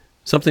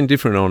Something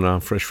different on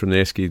Fresh from the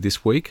Esky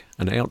this week,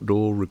 an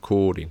outdoor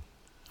recording.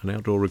 An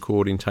outdoor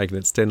recording taken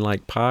at Sten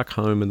Lake Park,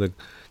 home of the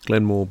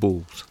Glenmore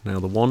Bulls. Now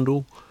the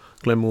Wandle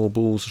Glenmore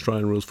Bulls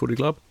Australian Rules Footy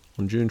Club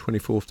on June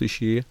 24th this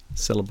year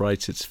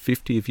celebrates its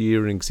 50th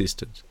year in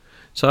existence.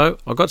 So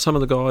I got some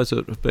of the guys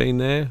that have been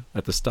there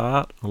at the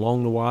start,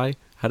 along the way,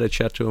 had a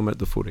chat to them at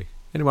the footy.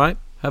 Anyway,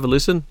 have a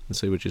listen and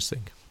see what you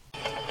think.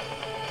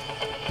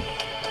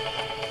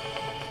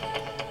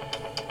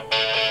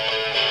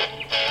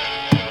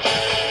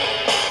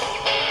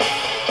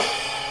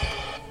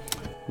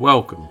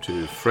 Welcome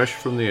to Fresh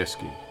from the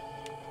Esky.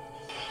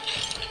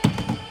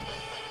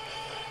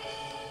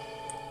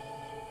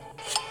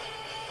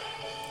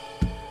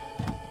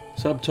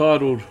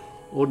 Subtitled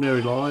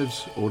Ordinary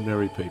Lives,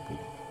 Ordinary People.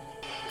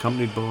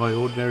 Accompanied by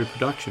ordinary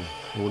production,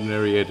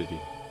 ordinary editing.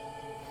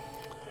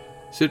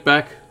 Sit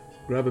back,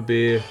 grab a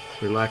beer,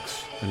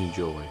 relax and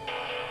enjoy.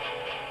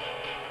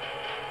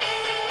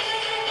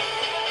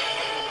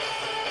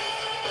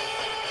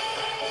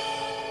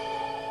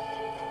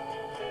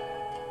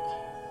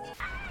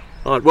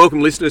 Alright, welcome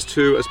listeners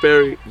to a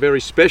very,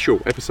 very special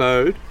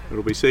episode.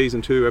 It'll be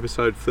season 2,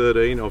 episode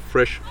 13 of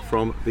Fresh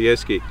from the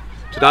Esky.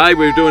 Today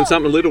we're doing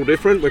something a little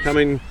different. We're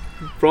coming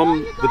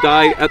from the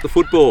day at the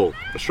football,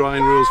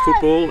 Australian Rules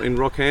Football in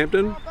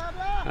Rockhampton.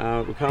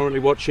 We're currently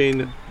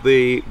watching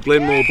the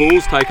Glenmore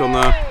Bulls take on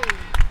the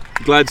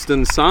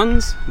Gladstone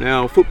Suns.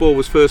 Now, football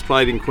was first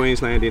played in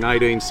Queensland in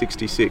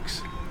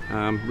 1866.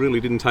 Really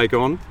didn't take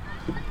on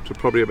to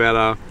probably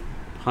about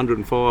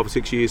 105 or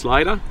 6 years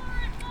later.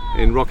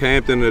 In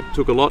Rockhampton it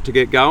took a lot to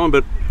get going,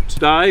 but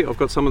today I've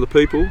got some of the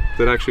people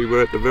that actually were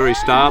at the very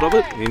start of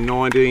it in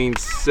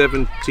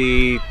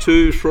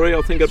 1972-3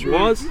 I think it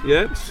was.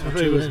 Yeah.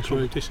 When the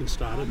competition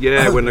started.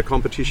 Yeah, when the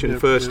competition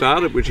first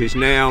started, which is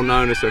now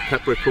known as the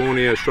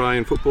Capricornia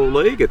Australian Football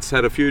League. It's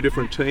had a few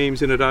different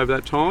teams in it over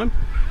that time.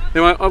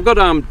 Anyway, I've got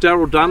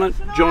Daryl Dunnett,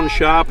 John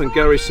Sharp and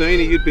Gary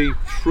Senior. You'd be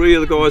 3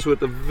 of the guys who were at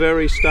the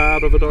very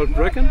start of it, I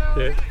reckon.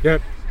 Yeah.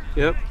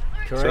 Yep.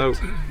 So,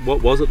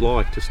 what was it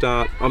like to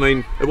start? I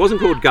mean, it wasn't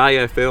called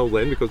Gay FL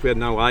then because we had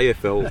no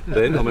AFL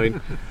then. I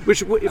mean,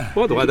 which,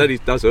 by the way,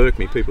 that does irk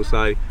me. People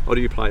say, "Oh, do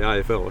you play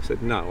AFL?" I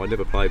said, "No, I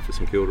never played for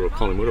St Kilda or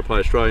Collingwood. I play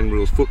Australian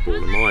Rules Football,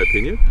 in my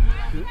opinion."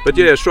 But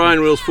yeah, Australian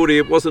Rules Footy,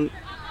 it wasn't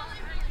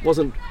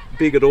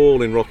big at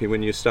all in Rocky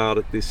when you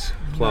started this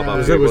club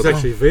up here. It was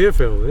actually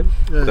VFL then.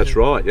 That's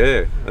right,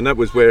 yeah, and that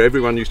was where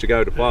everyone used to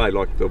go to play,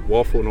 like the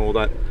Waffle and all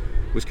that.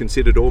 Was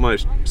considered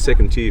almost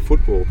second tier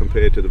football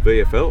compared to the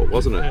VFL,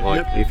 wasn't it?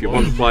 Like if you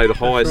want to play the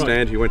highest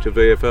standard, you went to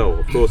VFL.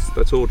 Of course,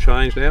 that's all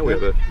changed now. We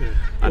have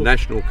a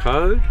national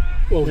code.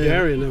 Well,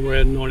 Gary and them were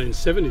in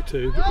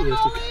 1972. We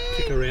used to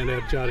kick around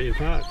out Jardine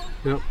Park.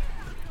 Yep.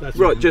 That's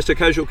right, just a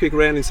casual kick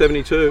around in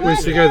 72. We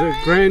used to go to the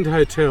Grand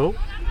Hotel,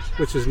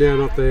 which is now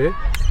not there.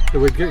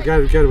 And we'd go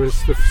to a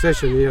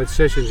session. You had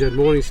sessions. You had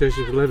morning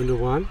sessions 11 to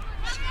 1,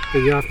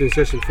 and the afternoon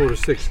session 4 to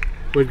 6.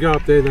 We'd go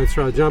up there and they'd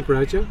throw a jumper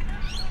at you.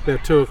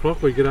 About 2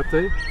 o'clock we'd get up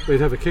there, we'd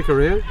have a kick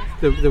around,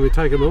 then we'd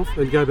take them off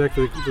and go back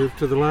to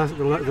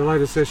the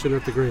latest session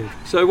at the green.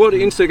 So what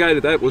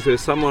instigated that? Was there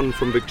someone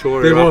from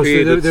Victoria up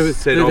here that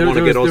said, I want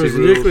to get Aussie rules? There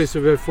was a nucleus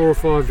of about 4 or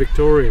 5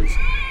 Victorians.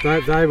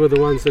 They were the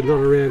ones that are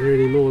not around here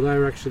anymore. They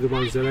were actually the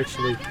ones that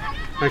actually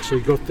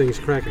got things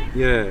cracking.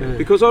 Yeah,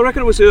 because I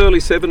reckon it was the early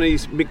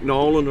 70s Mick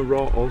Nolan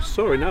arrived. Oh,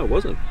 sorry, no, it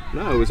wasn't.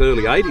 No, it was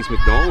early 80s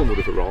Mick Nolan would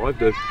have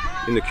arrived in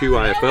the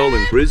QAFL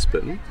in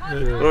Brisbane. Yeah.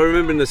 But I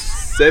remember in the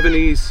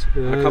 70s,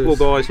 a couple of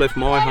guys left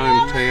my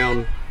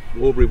hometown,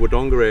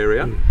 Albury-Wodonga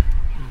area,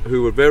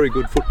 who were very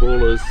good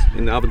footballers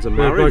in the Ovens and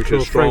Murray, which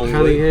is strong. Frank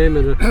Cunningham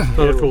and a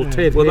fellow called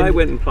Ted. Well, they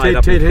went and played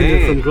up Ted in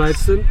Hendrick from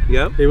Gladstone.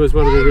 Yep. He was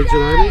one of the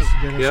originators.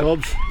 Dennis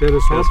Hobbs.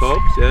 Dennis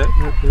Hobbs, yeah.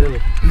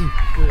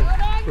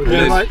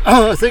 Mate,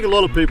 I think a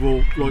lot of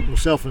people like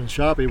myself and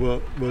Sharpie were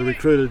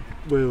recruited.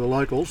 We were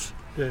locals,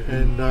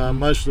 and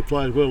most of the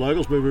players were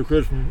locals. We were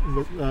recruited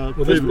from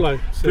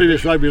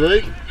previous rugby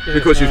league.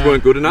 Because you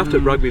weren't good enough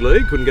at rugby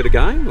league, couldn't get a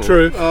game? Or?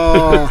 True.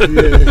 Oh,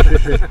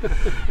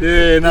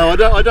 yeah. No, I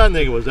don't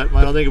think it was that,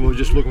 mate. I think it was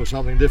just looking for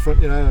something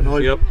different, you know. And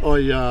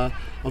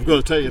I've got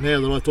to tell you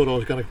now that I thought I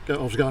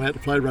was going out to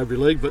play rugby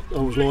league, but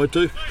I was lied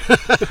to.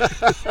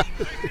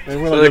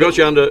 So they got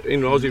you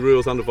in Aussie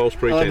rules under false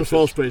pretences? Under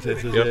false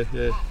pretences, yeah.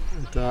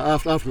 And,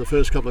 after the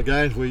first couple of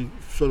games, I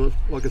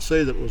could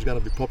see that it was going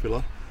to be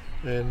popular,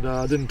 and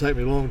it didn't take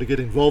me long to get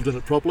involved in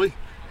it properly.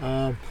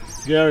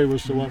 Gary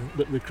was the one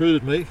that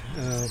recruited me,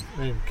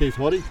 and Keith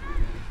Hoddy.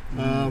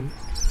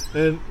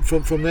 And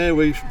from there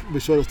we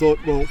sort of thought,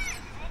 well,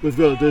 we've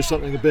got to do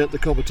something about the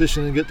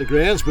competition and get the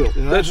grounds built.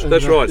 You know?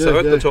 That's right. So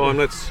at the time,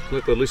 let's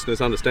let the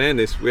listeners understand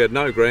this. We had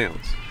no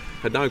grounds,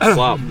 had no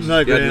clubs, you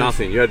had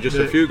nothing. You had just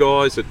a few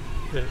guys that,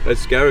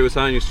 as Gary was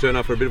saying, used to turn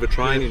up for a bit of a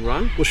training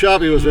run. Well,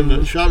 Sharpie was in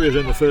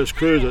the first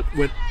crew that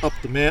went up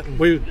the mountain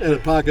out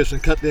at Parkhurst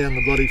and cut down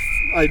the bloody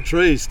 8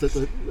 trees that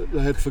they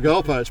had for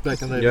goalposts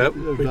back in the days.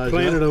 We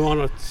planted them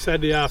on a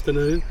Saturday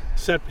afternoon,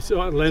 sat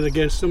leaned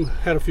against them,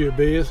 had a few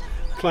beers,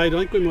 played. I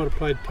think we might have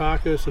played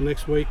Parkhurst the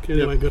next week.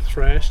 Anyway, got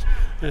thrashed,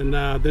 and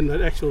then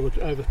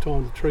over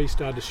time the tree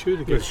started to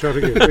shoot again. Shot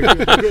again. I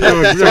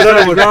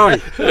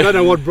don't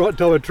know what type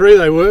of tree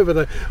they were,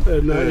 but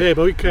but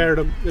we carried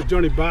them.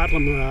 Johnny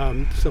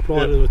Bartlam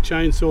supplied it with a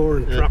chainsaw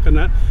and truck and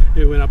that.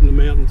 He went up in the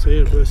mountains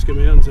here, Berska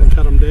Mountains, and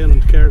cut them down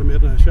and carried them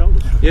out on our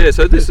shoulders. Yeah,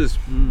 so this is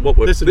what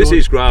this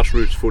is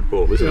grassroots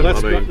football, isn't it? That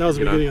was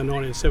the beginning of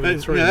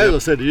 1973. And, as I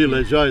said to you,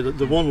 Les,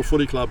 the Wandle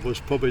Footy Club was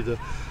probably the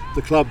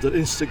club that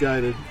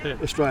instigated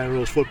Australian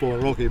rules football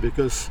in Rocky,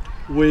 because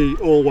we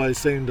always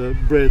seemed to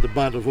bear the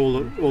bunt of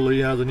all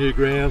the new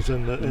grounds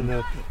and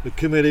the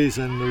committees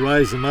and the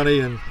raise the money,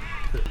 and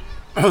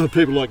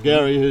people like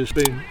Gary, who's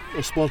been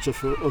a sponsor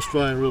for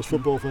Australian rules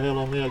football for how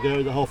long now,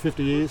 Gary? The whole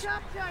 50 years?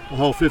 The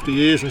whole 50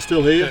 years and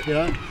still here, you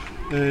know?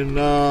 And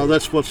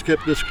that's what's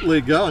kept this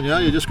league going, you know?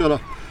 You just got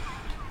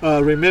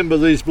to remember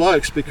these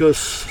blokes,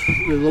 because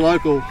the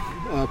local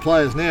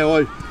players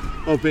now,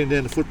 I've been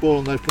down to football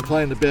and they've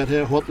complained about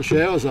how hot the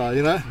showers are,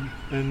 you know.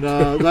 And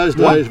those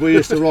days we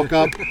used to rock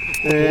up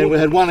and we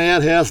had one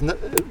outhouse and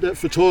that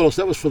for toilets.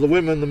 That was for the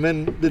women. The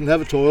men didn't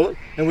have a toilet,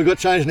 and we got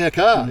changed in our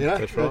car, you know.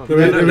 That's right.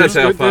 That's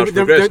how far it's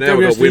progressed now.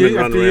 We've got women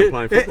running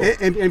around playing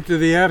football. Empty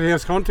the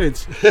outhouse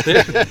contents.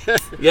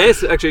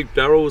 Yes, actually,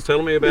 Darryl was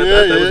telling me about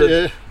that. That was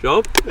a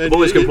job.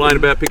 Boys complain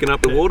about picking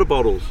up the water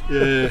bottles.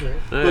 Yeah.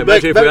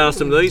 Imagine if we asked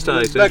them these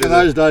days. Back in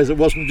those days, it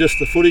wasn't just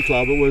the footy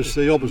club. It was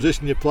the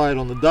opposition you played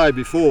on the day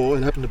before.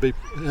 It happened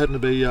to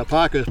be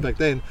Parkhurst back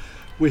then.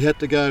 We had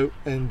to go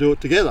and do it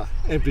together,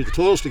 empty the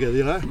toilets together,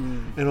 you know.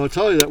 And I'll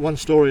tell you that one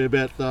story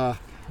about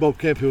Bob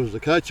Kemp, who was the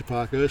coach of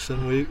Parkhurst,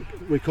 and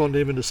we conned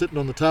him into sitting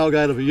on the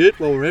tailgate of a ute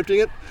while we were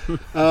emptying it.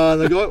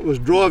 The guy was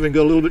driving,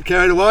 got a little bit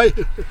carried away.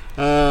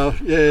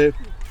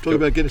 Talk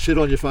about getting shit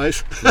on your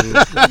face.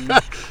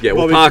 Yeah,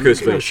 well,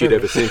 Parkhurst's been shit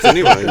ever since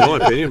anyway, in my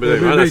opinion, but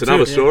anyway, that's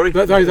another story.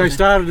 They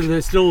started and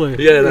they're still there.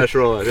 Yeah, that's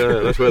right.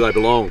 Yeah, that's where they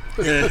belong.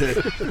 Yeah.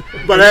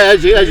 But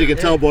as you can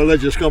tell by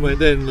Ledger's comment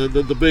then,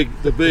 the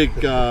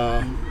big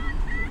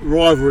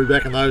rivalry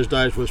back in those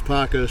days was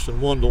Parkhurst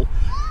and Wandle.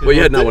 Well,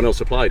 you had no one else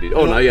to play, did you?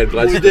 Oh, no, you had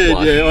Gladstone to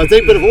play. Yeah, I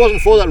think, but if it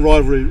wasn't for that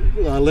rivalry,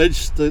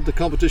 Ledge, the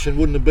competition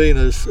wouldn't have been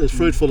as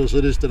fruitful as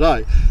it is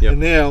today. Yep. And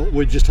now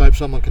we just hope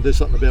someone can do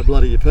something about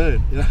bloody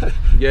Yeppoon, you know?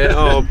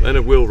 Yeah, and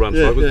it will run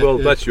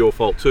cycles. That's your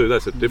fault too.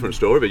 That's a different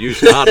story, but you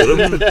started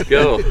them.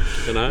 Go,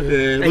 you know.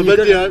 Yeah, but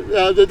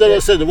I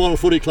said, the Wandle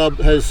Footy Club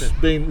has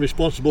been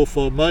responsible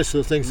for most of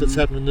the things that's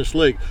happened in this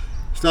league.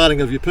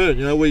 Starting of Yeppoon,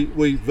 you know,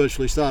 we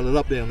virtually started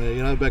up down there,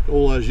 you know, back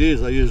all those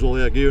years. They used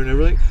all our gear and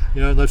everything,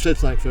 you know, and they've said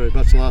thanks very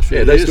much the last few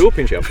years. Yeah, they still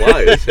pinch our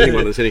players.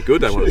 Anyone that's any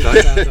good, they want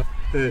to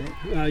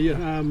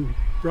take.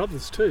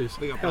 Brothers too.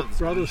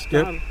 Brothers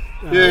started.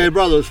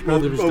 Brothers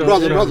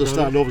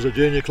started off as a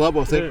junior club,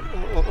 I think.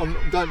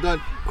 Yeah.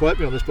 Don't quote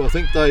me on this, but I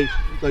think they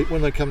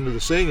when they come into the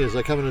seniors,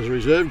 they come in as a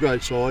reserve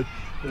grade side,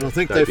 and I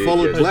think they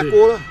followed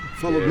Blackwater.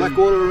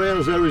 Blackwater around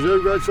as our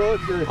reserve grade side.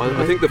 Yeah.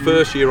 I think the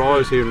first year I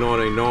was here in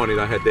 1990,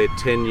 they had their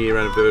 10-year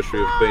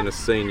anniversary of being a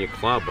senior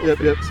club. I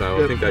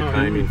think they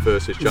came in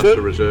first as just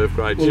a reserve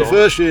grade side. The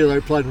first year they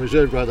played in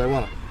reserve grade, they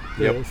won it.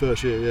 Yeah, the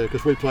first year,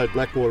 because we played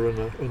Blackwater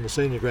in the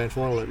senior grand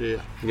final that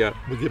year. Yeah,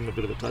 we give them a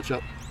bit of a touch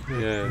up.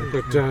 Yeah.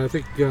 But I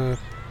think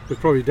we've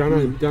probably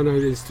Dunno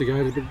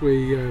instigated, but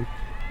we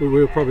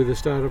were probably the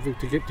start of it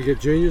to get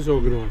juniors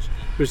organised.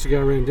 We used to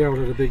go around. Darryl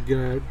had a big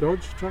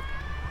Dodge truck.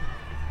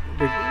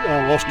 Big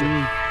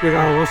Austin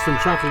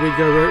truck, and we'd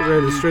go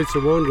around the streets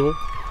of Wandle.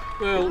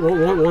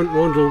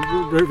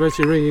 Wandle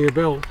virtually ringing a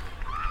bell.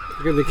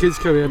 Getting the kids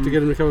coming out to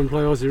get them to come and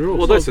play Aussie rules.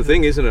 Well, that's the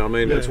thing, isn't it? I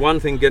mean, it's one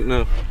thing getting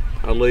a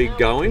league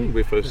going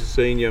with a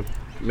senior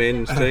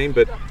men's team,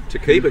 but to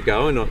keep it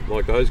going,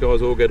 like those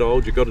guys all get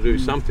old, you've got to do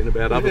something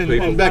about other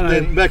people. And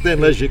back then,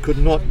 Les, you could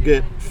not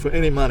get for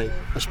any money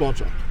a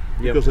sponsor.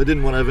 Because they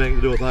didn't want to have anything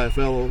to do with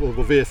AFL or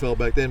VFL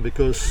back then,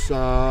 because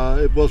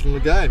it wasn't a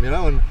game, you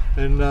know,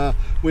 and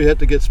we had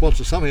to get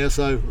sponsors somehow,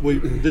 so we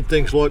did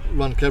things like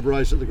run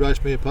cabarets at the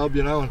Gracemere pub,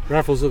 you know, and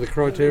raffles at the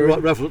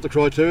Criterion. Raffles at the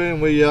Criterion.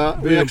 We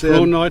actually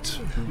prawn nights.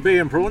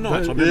 Beer and prawn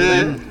nights.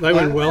 They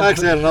went well. I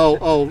actually had an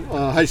old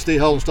HD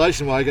Holden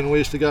station wagon, and we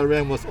used to go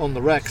around on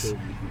the racks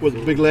with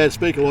a big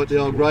loudspeaker like the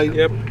old grey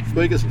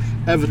speakers,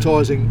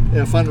 advertising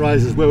our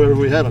fundraisers wherever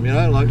we had them, you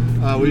know, like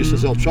we used to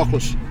sell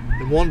chocolates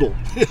in Wandle,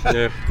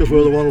 because we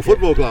were the Wandle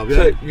Football Club. Yeah.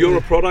 So you're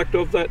a product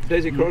of that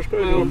Desi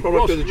Crossgrove? You're a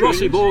product of the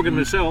Rossi Borg and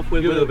myself,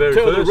 we were two of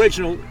the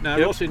original,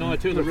 Rossi and I,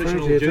 two of the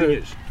original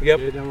juniors.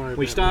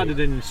 We started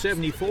in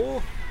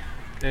 74.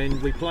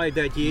 And we played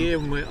that year,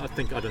 and I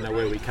don't know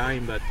where we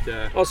came, but...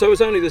 so it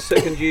was only the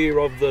second year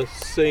of the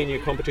senior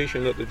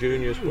competition that the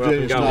juniors were up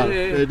and going?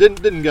 It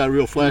didn't go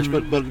real flash,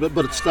 but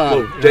it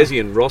started. Well, Desi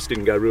and Ross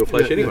didn't go real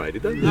flash anyway,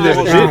 did they?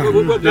 No,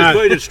 we got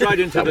booted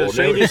straight into the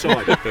senior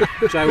side.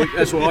 So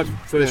that's what I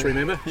first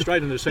remember,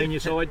 straight into the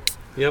senior side.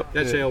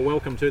 That's our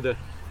welcome to the...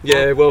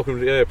 welcome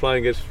to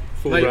playing against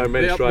full-grown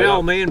men straight The up.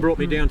 old man brought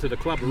me down to the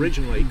club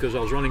originally because I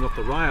was running off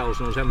the rails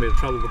and I was having a bit of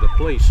trouble with the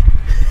police.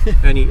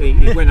 And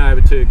he went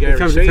over to Gary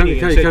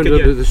Sini and said, come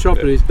to the shop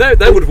and he's... They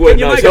would have worn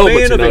you those make a man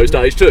helmets in of those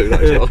him? days too.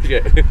 Those guys,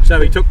 yeah. So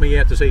he took me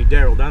out to see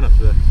Daryl Dunnett,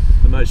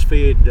 the most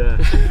feared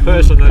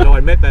person that I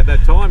met at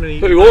that time. And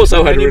Who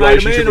also had a he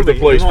made relationship man with of the me,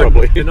 police, and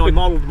probably. And I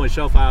modelled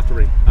myself after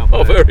him.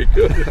 Oh, very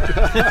good.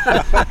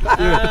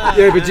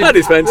 Yeah, but That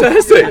is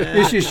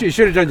fantastic. you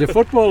should have done your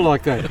football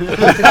like that.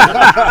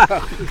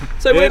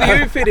 So where do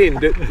you fit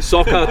in?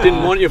 Soccer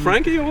didn't want you,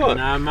 Frankie, or what?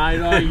 No,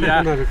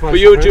 mate, Were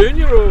you a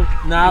junior or?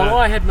 no,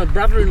 I had my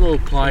brother-in-law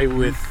play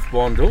with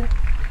Wandle.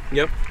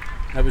 Yep.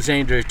 That was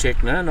Andrew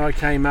Techner, and I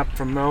came up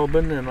from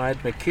Melbourne and I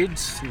had my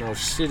kids and I was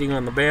sitting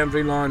on the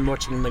boundary line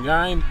watching the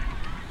game,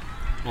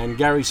 and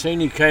Gary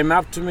Senior came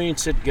up to me and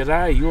said,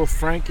 "G'day, you're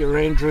Frank, you're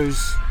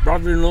Andrew's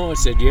brother-in-law." I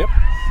said, "Yep."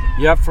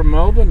 "You up from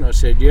Melbourne?" I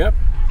said, "Yep."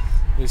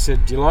 He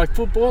said, "Do you like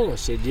football?" I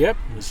said, "Yep."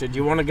 He said,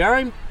 "You want a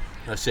game?"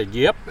 I said,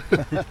 "Yep."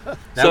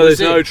 So there's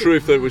no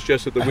truth that it was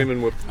just that the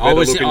women were better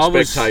looking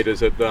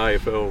spectators at the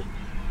AFL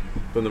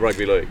than the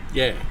rugby league.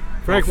 Yeah.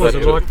 Frank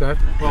wasn't like that.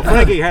 Well,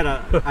 Frankie had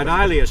an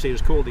alias. He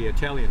was called the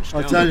Italian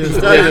Stallion. Italian I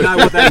Stallion. don't know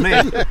what that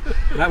meant.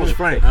 That was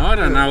Frank. I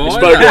don't know. He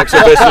spoke like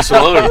Sylvester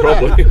Stallone,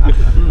 probably.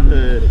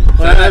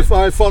 I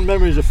have fond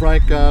memories of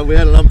Frank. We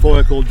had an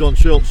umpire called John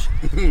Schultz,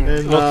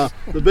 and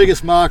the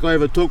biggest mark I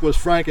ever took was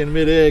Frank in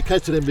mid-air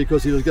catching him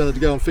because he was going to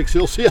go and fix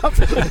Hilsey up.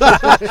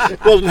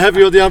 Wasn't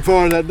happy with the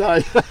umpire that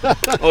day.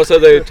 Oh, so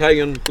the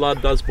Italian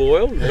blood does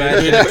boil?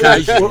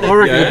 Bad Well,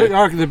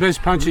 I reckon the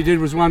best punch he did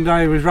was one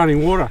day he was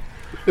running water.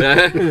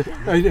 Yeah.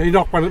 He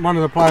knocked one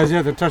of the players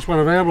out that touched one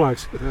of our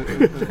blokes.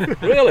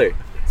 Really?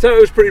 So it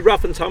was pretty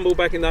rough and tumble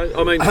back in those.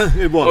 I mean,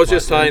 It was, I was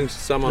just mate, saying to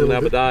someone the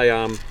other day,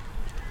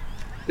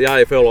 the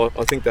AFL,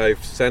 I think they've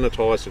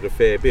sanitised it a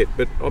fair bit,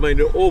 but I mean,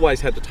 it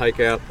always had to take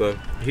out the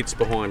hits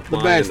behind The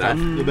playing bad and stuff.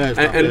 that. The bad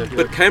stuff. And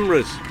but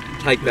cameras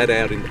take that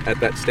out at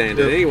that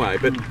standard anyway.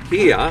 But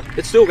here,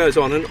 it still goes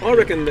on, and I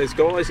reckon there's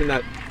guys in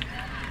that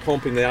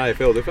comp in the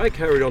AFL. If they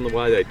carried on the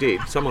way they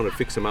did, someone would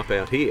fix them up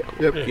out here.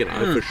 Yep. You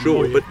know, for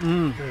sure. But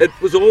it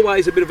was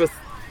always a bit of a.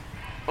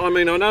 I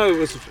mean, I know it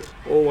was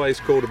always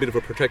called a bit of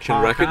a protection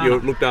racket. You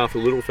looked after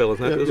little fellas,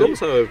 and that. There was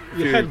also a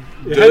few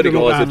dirty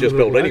guys that just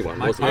belt anyone,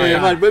 wasn't there?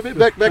 Yeah, mate,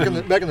 back in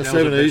the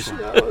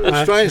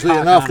 70s, strangely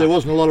enough, there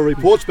wasn't a lot of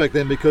reports back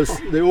then because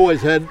they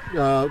always had.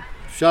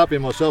 Sharpie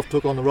and myself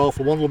took on the role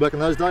for Wandle back in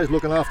those days,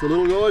 looking after the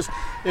little guys,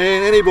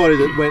 and anybody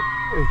that went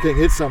and King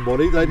hit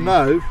somebody, they'd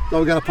know they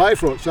were going to pay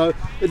for it. So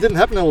it didn't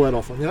happen all that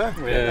often, you know.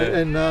 Yeah.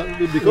 And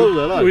because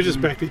of that, We just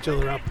backed each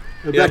other up.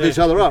 we backed each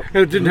other up. And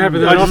it didn't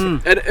happen that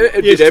often. And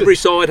did every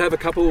side have a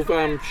couple of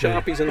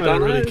Sharpies and I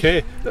don't really Dunnos?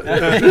 care.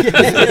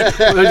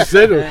 They just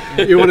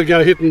said, you want to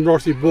go hitting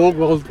Rossi Borg,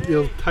 well,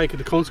 you'll take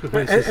the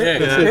consequences.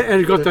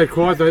 And it got that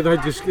quiet, they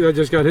just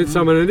go and hit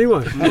someone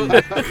anyway.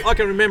 I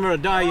can remember a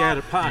day out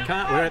at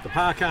Parkana, we're at the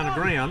Parkana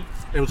ground.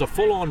 There was a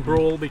full-on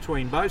brawl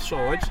between both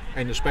sides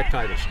and the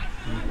spectators.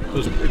 It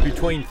was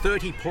between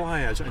 30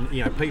 players and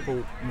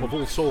people of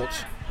all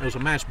sorts. It was a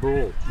mass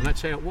brawl, and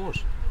that's how it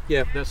was.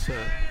 Yeah.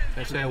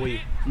 That's how we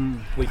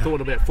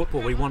thought about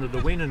football. We wanted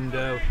to win, and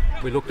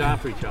we looked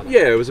after each other.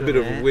 Yeah, it was a bit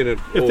of a win at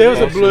If all there was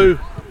a costs. blue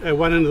at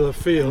one end of the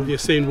field,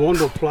 you've seen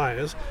Wandle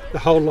players, the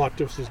whole lot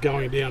just was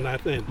going down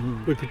that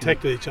end. We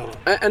protected each other.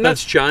 And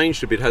that's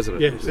changed a bit,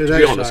 hasn't it? Yes. To It be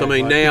has honest, I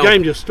mean, changed, now The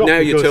game just stopped now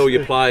you because- tell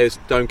your players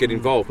don't get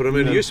involved. But I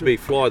mean, it used to be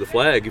fly the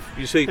flag. If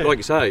you see, like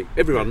you say,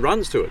 everyone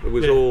runs to it. It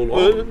was all.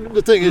 Well,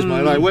 the thing is,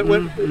 mate,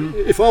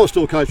 if I was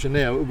still coaching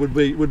now, it would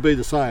be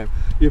the same.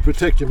 You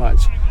protect your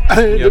mates.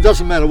 It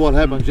doesn't matter what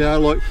happens,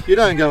 like you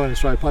don't go in and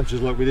throw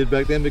punches like we did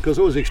back then because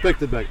it was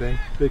expected back then.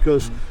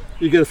 Because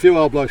you get a few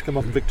old blokes come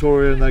up from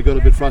Victoria and they got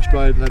a bit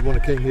frustrated and they'd want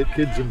to king hit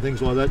kids and things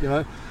like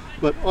that,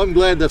 But I'm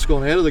glad that's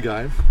gone out of the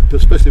game,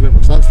 especially when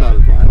my son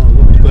started playing. I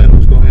was glad it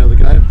was gone out of the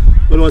game.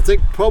 But I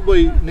think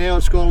probably now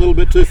it's gone a little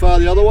bit too far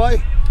the other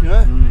way.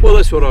 Well,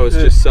 that's what I was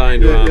just saying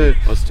to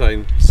I was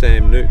saying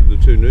Sam Newton, the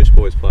two Noose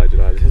boys played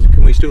today. They said,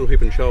 "Can we still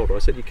hip and shoulder?" I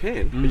said, "You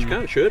can, but you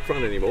can't shirt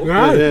front anymore."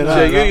 No.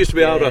 So you used to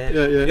be able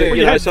to,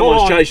 you had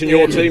someone's full-on- chasing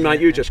your teammate,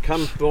 you just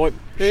come right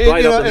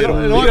straight up the middle.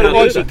 and You I can't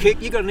got do Easy that.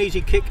 kick. You got an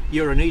easy kick.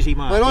 You're an easy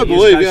mark. And I You just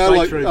believe, go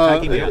straight through,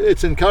 take him out.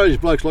 it's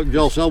encouraged blokes like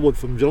Joel Selwood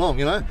from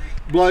Geelong,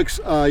 Blokes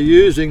are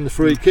using the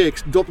free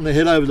kicks, dropping their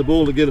head over the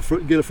ball to get a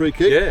free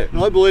kick. Yeah.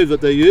 And I believe that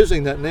they're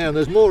using that now, and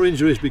there's more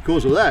injuries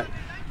because of that.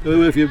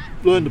 If you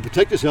learn to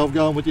protect yourself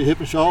going with your hip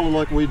and shoulder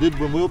like we did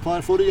when we were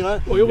playing footy, Well,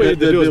 all you had to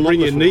there'd do be is a lot bring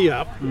your less- knee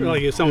up,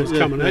 like if someone's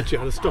coming at you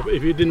to stop.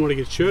 If you didn't want to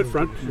get shirt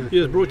front,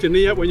 you just brought your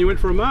knee up when you went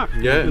for a mark.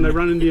 Yeah. And they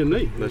run into your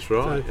knee. That's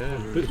right. So, Yeah.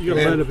 But you got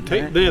to learn to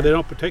protect. They're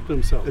not protecting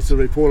themselves. It's a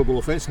reportable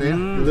offence now,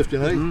 to lift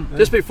your knee.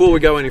 Just before we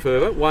go any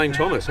further, Wayne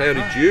Thomas, how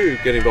did you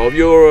get involved?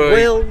 You're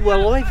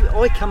Well,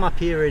 I come up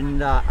here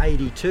in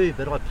 82,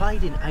 but I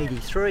played in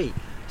 83.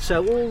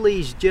 So all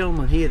these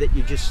gentlemen here that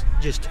you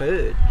just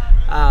heard,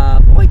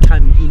 I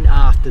came in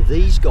after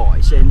these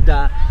guys, and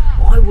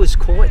I was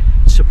quite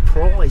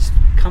surprised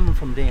coming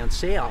from down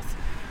south,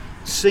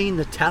 seeing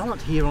the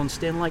talent here on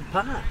Stanlake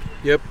Park.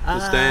 Yep, the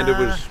standard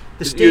was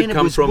The You'd standard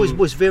come was, from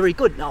was very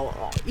good.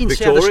 No, in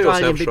Victoria South or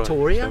Australia, South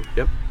Victoria.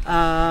 Australia?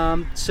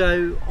 Yep.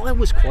 So I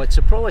was quite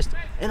surprised,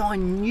 and I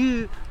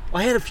knew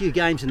I had a few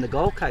games in the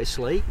Gold Coast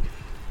League,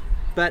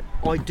 but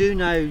I do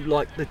know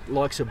like the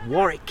likes of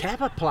Warwick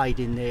Kappa played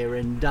in there,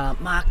 and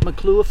Mark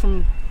McClure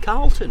from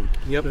Carlton.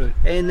 Yep.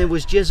 And there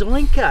was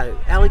Jezelenko,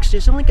 Alex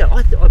Jezelenko.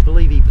 I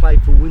believe he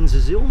played for Windsor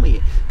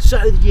Zilmi.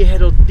 So you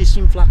had this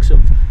influx of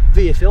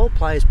VFL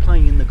players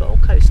playing in the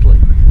Gold Coast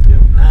League.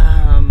 Yep.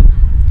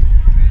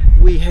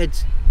 We had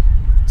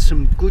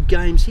some good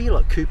games here,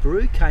 like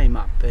Cooperoo came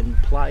up and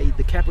played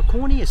the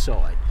Capricornia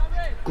side.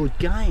 Good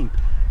game.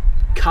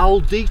 Carl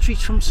Dietrich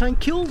from St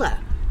Kilda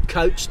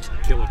coached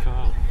Killer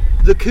Carl.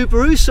 the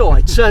Cooperoo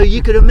side, so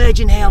you could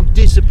imagine how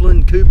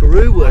disciplined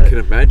Cooperoo were. I can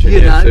imagine.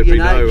 There'd be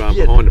no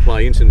behind the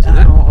play incidents in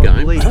that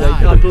game.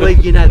 I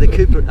believe the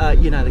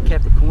the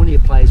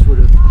Capricornia players would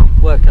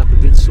have woke up a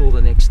bit sore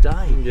the next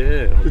day.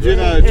 Yeah. Did you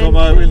know,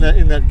 Tomo, in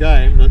that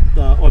game that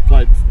I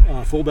played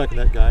fullback in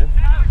that game,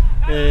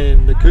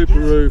 and the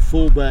Cooperoo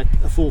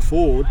full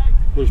forward,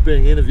 was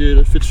being interviewed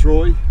at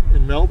Fitzroy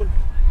in Melbourne,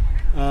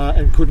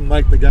 and couldn't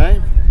make the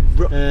game.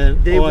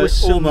 And There I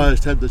was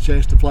almost had the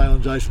chance to play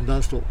on Jason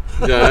Dunstall.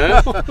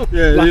 Yeah.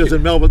 Yeah, he was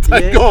in Melbourne,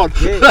 thank God.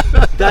 Yeah,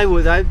 they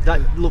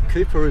look,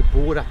 Cooperoo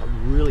brought up a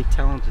really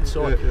talented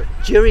side. Yeah.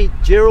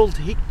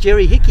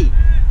 Jerry Hickey.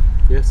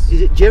 Yes.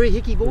 Is it Jerry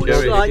Hickey boys?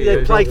 Jerry Hickey, They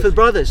yeah. played for the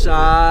brothers.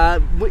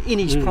 In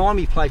his prime,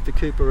 he played for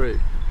Cooperoo.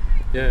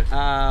 Yes.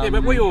 Yeah,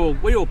 but we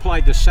all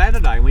played the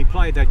Saturday, and we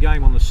played that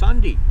game on the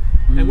Sunday,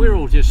 and we were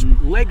all just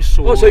legs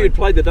sore. Oh, so you'd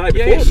played the day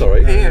before? Yeah,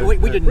 Sorry. Yeah, we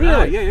didn't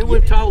know. Really? Yeah, we were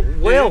told.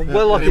 Well,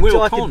 we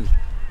were conned.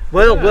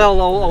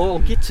 I'll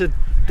get to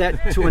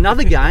that to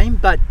another game,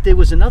 but there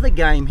was another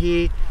game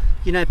here.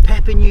 You know,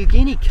 Papua New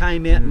Guinea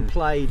came out and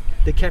played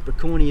the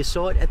Capricornia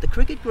side at the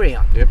cricket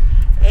ground. Yep.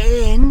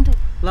 And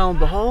lo and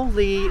behold,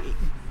 the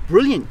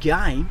brilliant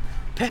game.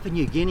 Papua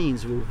New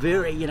Guineans were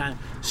very,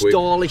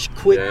 stylish,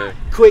 quick,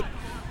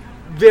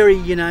 very,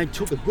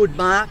 took a good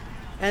mark.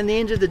 And the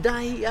end of the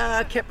day,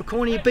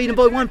 Capricornia beat them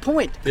by 1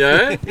 point.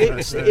 Yeah.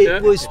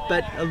 It was,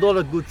 but a lot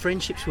of good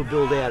friendships were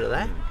built out of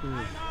that.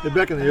 Yeah,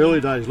 back in the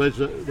early days, Les,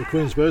 the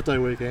Queen's birthday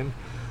weekend,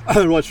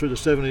 right through the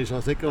 70s,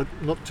 I think, I'm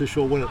not too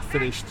sure when it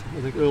finished,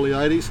 I think early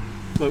 80s,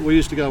 but we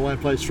used to go away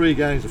and play 3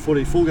 games of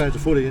footy, full games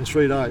of footy in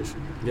 3 days.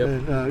 Yep.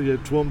 And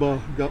Toowoomba,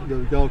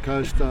 the Gold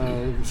Coast,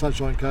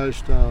 Sunshine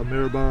Coast,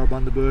 Maryborough,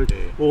 Bundaberg,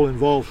 all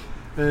involved.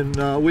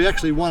 And we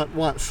actually won it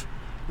once.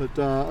 But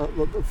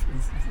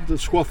the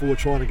Squaffle were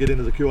trying to get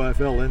into the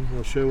QAFL then,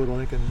 or Sherwood,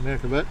 I think, and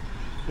Mount Gravatt.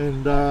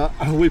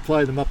 And we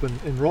played them up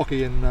in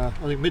Rocky, and I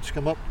think Mitch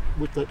came up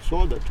with that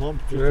side that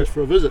time just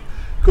for a visit.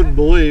 Couldn't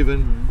believe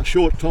in a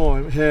short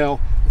time how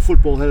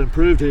football had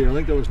improved here. I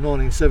think that was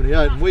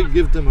 1978, and we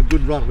gave them a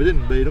good run. We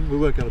didn't beat them, we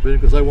weren't going to beat them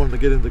because they wanted to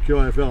get into the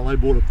QAFL and they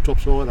brought a top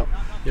side up.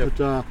 Yep.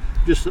 But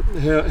just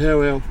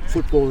how our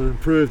football had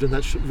improved in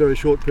that very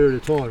short period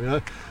of time,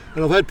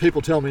 And I've had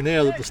people tell me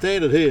now that the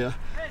standard here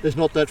is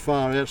not that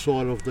far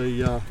outside of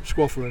the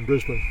Squaffle in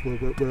Brisbane.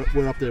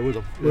 We're up there with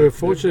them. We were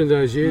fortunate in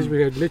those years.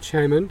 We had Mitch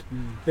Hammond.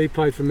 He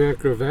played for Mount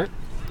Gravatt,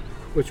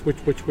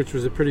 which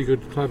was a pretty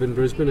good club in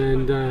Brisbane,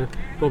 and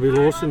Bobby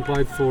Lawson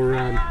played for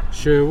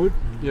Sherwood,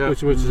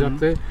 which is up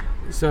there.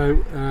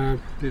 So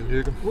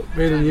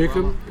Peter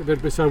Newcomb.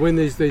 But so when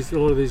these a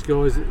lot of these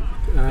guys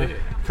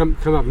come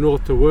up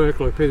north to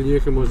work, like Peter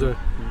Newcomb was a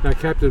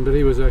captain, but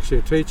he was actually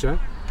a teacher.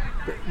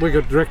 We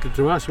got directed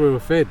to us. We were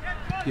fed.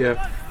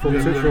 Yeah.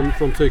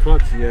 From 2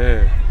 clubs.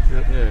 Yeah.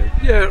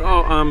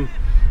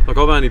 Like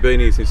I've only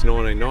been here since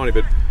 1990,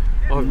 but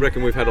I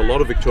reckon we've had a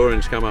lot of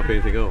Victorians come up here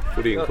and think,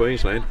 footy in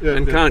Queensland,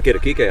 and can't get a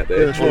kick out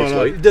there,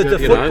 honestly. The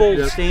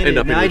football standard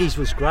in the 80s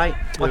was great.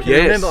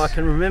 I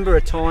can remember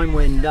a time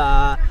when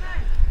the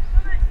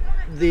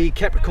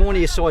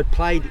Capricornia side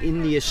played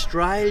in the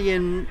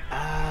Australian,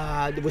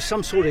 there was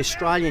some sort of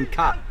Australian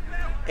Cup,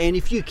 and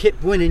if you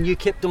kept winning, you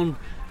kept on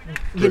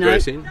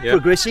progressing,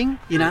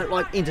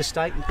 like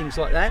interstate and things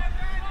like that.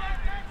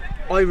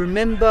 I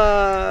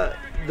remember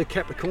the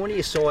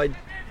Capricornia side,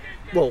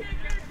 well,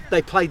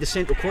 they played the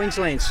Central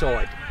Queensland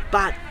side,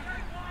 but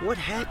what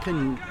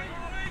happened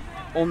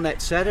on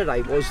that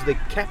Saturday was the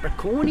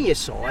Capricornia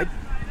side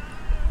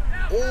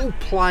all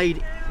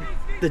played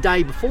the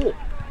day before.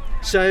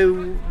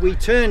 So we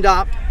turned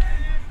up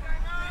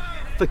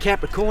for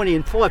Capricornia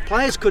and 5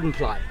 players couldn't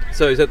play.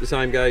 So is that the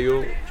same game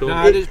you're talking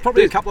about? No, there's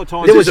probably a couple of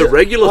times. There was a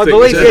regular thing. I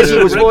believe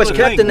Desi was vice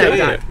captain that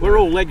day. We're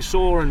all leg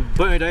sore and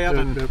burnt out,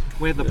 and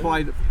we had to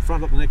play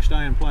front up the next day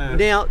and play.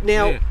 Now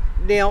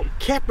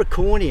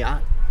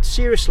Capricornia,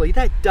 seriously,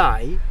 that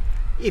day,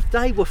 if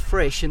they were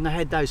fresh and they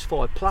had those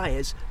 5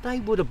 players,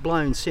 they would have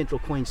blown Central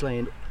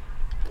Queensland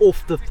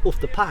off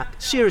the park.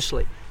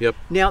 Seriously. Yep.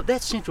 Now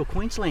that Central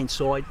Queensland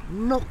side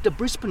knocked the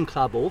Brisbane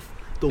club off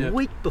the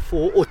week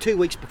before or 2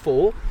 weeks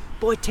before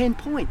by 10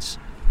 points.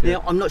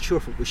 Now, I'm not sure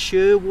if it was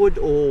Sherwood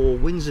or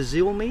Windsor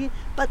Zilmi,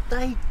 but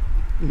they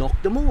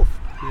knocked them off.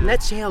 And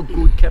that's how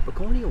good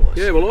Capricornia was.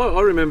 Yeah, well,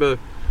 I remember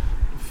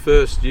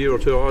first year or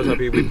two I was up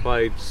here, we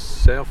played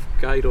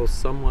Southgate or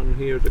someone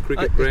here at the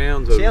cricket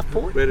grounds. Or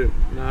Southport? Red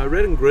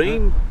and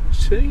Green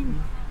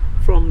team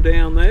from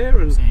down there.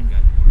 And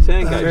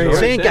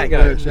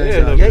Sandgate.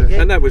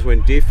 Yeah. And that was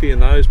when Diffie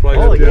and those played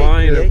Oh, at yeah,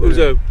 playing. yeah. It was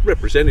a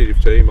representative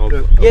team of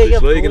this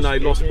of league, and course. they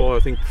lost by I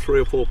think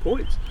 3 or 4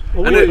 points.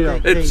 Well, And we-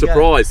 it there you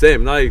surprised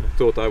them. They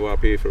thought they were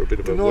up here for a bit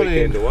of a 19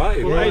 weekend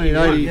away. Well,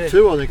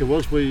 1982, I think it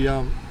was.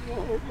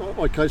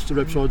 I coached the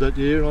rep side that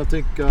year, and I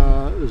think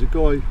there's a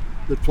guy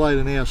that played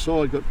in our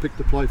side got picked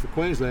to play for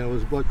Queensland. It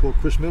was a bloke called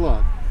Chris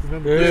Millard.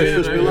 Remember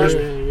Chris Millard?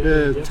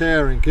 Yeah,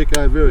 towering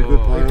kicker, very good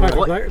player.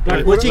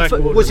 Was he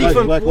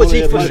from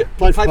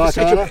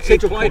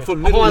Played for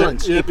Middle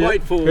Highlands? He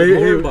played for He-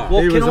 Moranbah.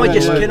 Well, He can was I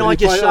just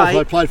say,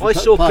 I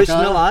saw Chris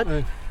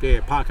Millard. Yeah,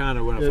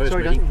 Parkana when I first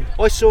Sorry, met him.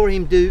 I saw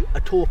him do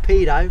a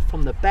torpedo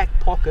from the back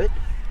pocket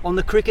on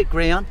the cricket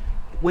ground,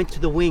 went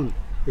to the wing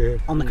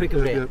on the cricket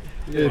ground.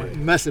 Yeah,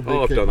 massive big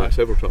Oh, I've kick, done that mate.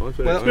 several times.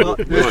 Well,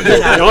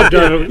 I've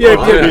done it. Yeah,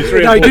 Probably 3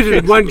 or no, he 4. did it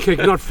in one kick,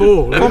 not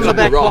 4. From the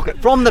back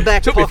pocket. From the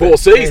back Took me pocket. 4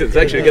 seasons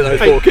actually to get those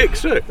 4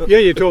 kicks too. Yeah,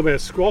 you talk about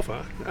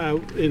Squaffer.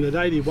 In the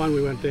 81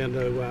 we went down to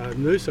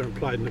Noosa and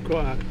played in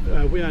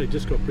the we only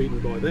just got beaten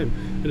by them,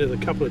 and there's a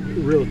couple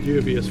of real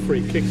dubious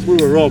free kicks. We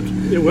were robbed.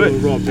 They were. We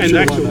were robbed. And Sure,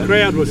 the actual mate.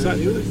 crowd was,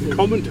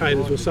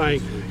 commentators were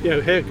saying,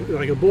 how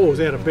like a ball was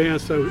out of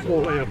bounds, so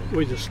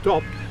we just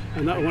stopped,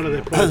 and one of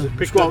their players had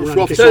picked up and run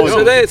Squaffer kicked So, it so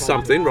on. there's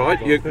something, right?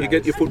 You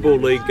get your football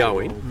league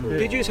going.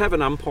 Did you just have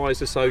an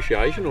umpires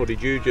association, or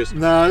did you just?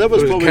 No, that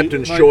was it probably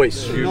captain's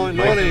choice. You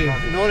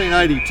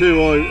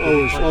 1982.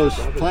 I was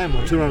playing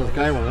my 200th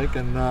game, I think,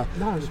 and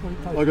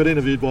I got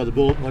interviewed by the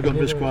Bulletin. I got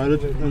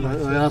misquoted, and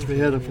they asked me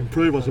how to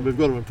improve. I said, "We've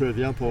got to improve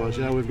the umpires.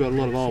 We've got a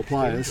lot of old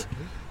players."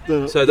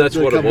 So that's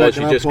what it come was,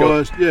 back and you just got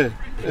umpires.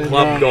 And,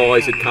 club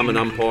guys that come and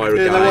umpire a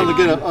Yeah, game. they wanted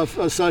to get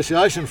an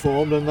association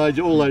formed, and they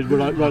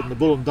wrote in the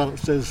bulletin, done it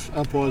says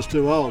umpires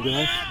too old,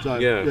 So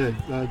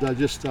they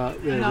just it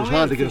was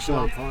hard to get us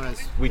on.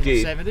 We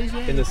did In the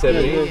 70s, in the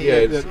 70s.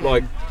 Yeah,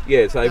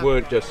 it's like they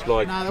weren't just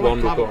like No, they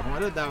weren't one club guy.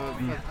 appointed, they were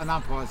an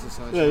umpires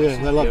association.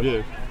 Yeah, they love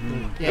you.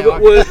 Yeah,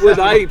 Were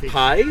they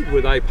paid?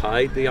 Were they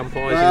paid, the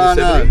umpires in the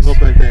No, 70s? not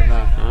back then.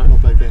 No,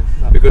 not back then.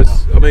 No,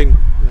 Because no. I mean,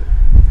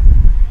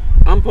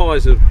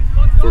 umpires have,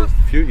 for a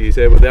few years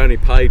there, they only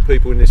paid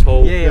people in this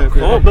whole Yeah, I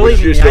comp, believe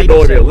which in used the to 80s annoy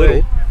me a they little.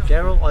 were.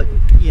 Daryl,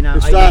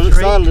 It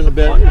started in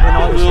about when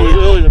I was here.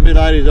 early in the mid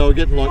 '80s. They were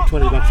getting like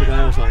 $20 a game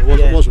or something.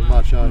 It wasn't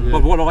much.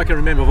 But what I can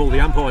remember of all the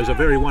umpires are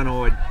very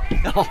one-eyed.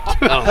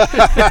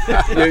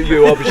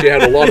 You obviously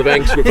had a lot of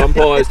angst with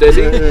umpires,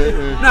 Desi.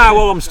 No,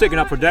 well, I'm sticking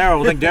up for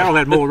Daryl. I think Daryl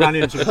had more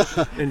run-ins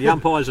in the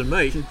umpires than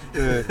me.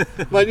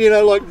 But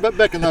like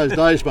back in those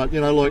days, like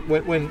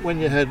when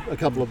you had a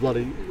couple of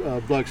bloody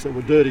blokes that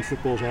were dirty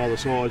footballs on other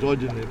sides, I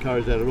didn't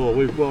encourage that at all.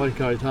 I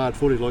encouraged hard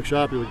footy, like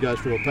Sharpie would go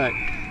through a pack.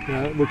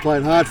 We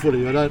played hard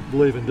footy. I don't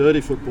believe in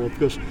dirty football,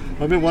 because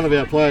I remember one of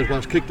our players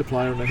once kicked a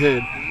player in the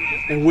head,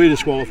 and we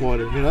disqualified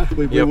him.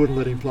 We wouldn't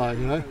let him play.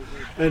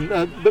 And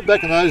but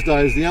back in those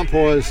days, the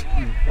umpires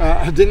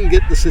didn't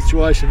get the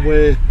situation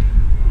where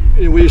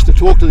we used to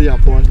talk to the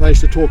umpires, and they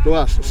used to talk to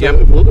us.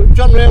 So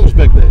John Round was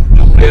back there.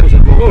 John Round was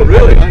involved. Oh,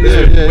 really?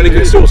 Yeah, When he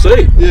could still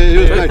see. Yeah, he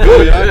was back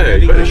Good, there. yeah.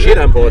 He got shit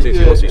umpires since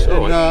he lost his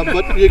sight. And,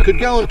 but you could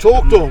go and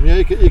talk to them.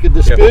 You could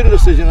dispute a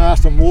decision and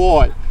ask them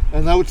why,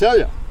 and they would tell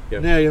you.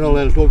 Yep. Now you're not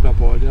allowed to talk to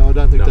umpires. I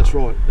don't think that's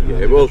right. I don't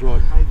think well, that's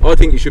right. I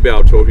think you should be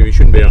able to talk to him. You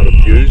shouldn't be able to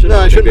abuse him. No,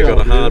 you I think shouldn't they've be got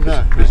a able to hard abuse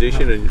him, no.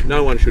 position, and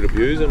no one should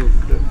abuse them,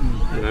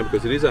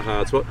 because it is a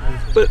hard spot.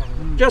 But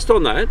just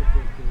on that,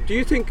 do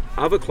you think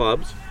other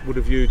clubs would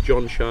have viewed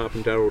John Sharp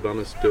and Darryl Dunn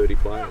as dirty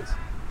players,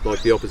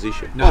 like the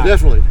opposition? Oh,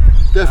 definitely.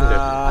 They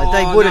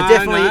would have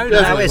definitely,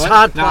 as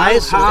hard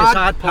players,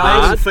 hard,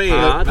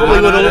 fair.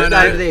 probably would have looked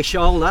over their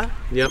shoulder.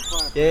 Yep.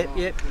 Yep.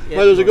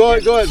 Well, there's a guy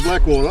at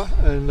Blackwater,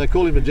 and they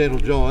call him a gentle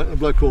giant, a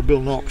bloke called Bill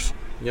Knox.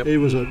 Yep. He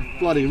was a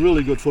bloody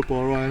really good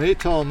footballer, and he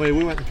told me,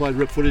 we went and played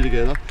rep footy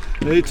together,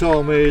 and he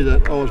told me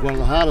that I was one of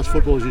the hardest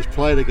footballers he's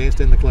played against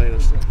and the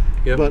cleanest.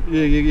 Yep. But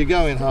you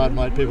go in hard,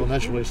 mate, people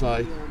naturally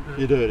say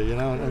you're dirty,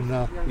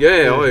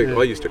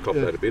 I used to cop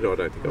that a bit. I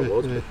don't think I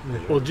was.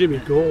 Well, Jimmy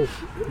Gall,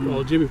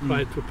 Jimmy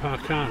played for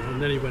Parkana,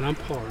 and then he went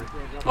umpiring.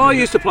 Oh,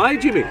 he used to play,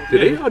 Jimmy,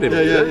 did he? I didn't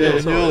know that. Yeah,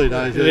 in the early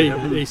days.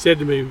 And he said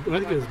to me, I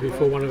think it was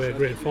before one of our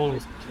grand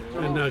finals,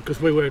 and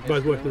because we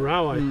both worked in the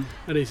railway,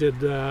 and he said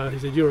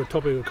you're a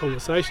topic of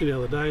conversation the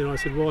other day, and I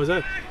said, why is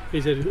that?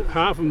 He said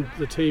half of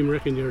the team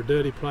reckon you're a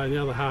dirty player, and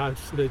the other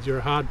half said you're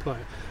a hard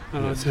player.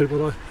 And I said,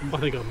 well, I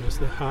think I'm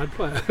just a hard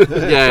player.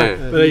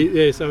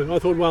 Yeah. So I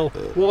thought, well,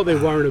 while they're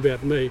worrying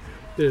about me,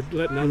 they're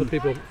letting other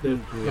people,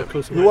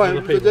 concentrate on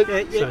other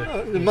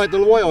people. Mate,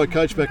 the way I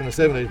coached back in the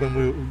 70s when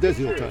we were,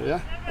 Desi will tell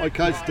you, I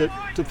coached it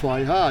to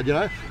play hard,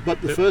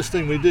 But the first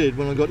thing we did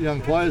when I got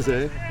young players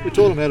there, we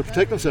taught them how to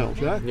protect themselves,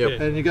 Yep.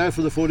 And you go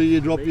for the footy, you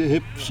drop your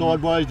hip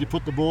sideways, you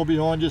put the ball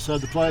behind you, so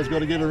the player's got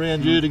to get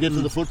around you to get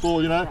to the football,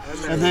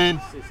 and then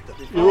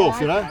you're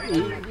off,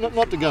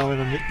 not to go in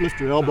and lift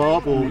your elbow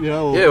up or,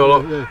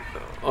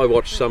 I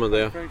watch some of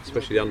their,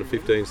 especially under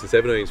 15s and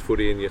 17s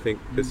footy, and you think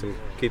there's some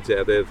kids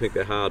out there that think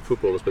they're hard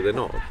footballers, but they're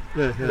not.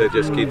 They're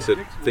just kids that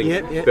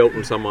think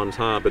belting someone's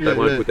hard, but they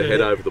won't put their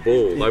head over the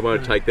ball. They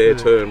won't take their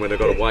turn when they've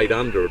got to wait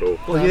under it. Or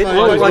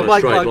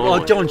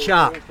like John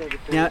Sharp.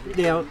 Now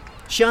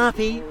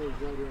Sharpie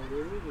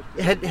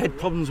had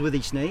problems with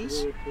his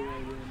knees.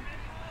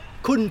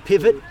 Couldn't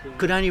pivot,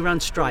 could only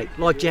run straight,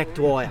 like Jack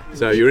Dwyer.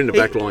 So you're in the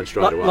back line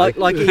straight away.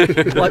 Like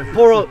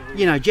poor old,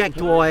 Jack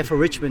Dwyer for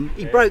Richmond,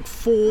 he broke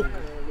 4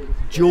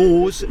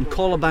 jaws and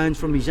collarbones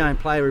from his own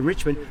player in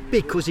Richmond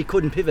because he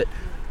couldn't pivot.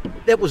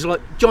 That was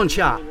like John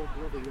Sharp.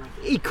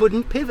 He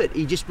couldn't pivot,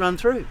 he just run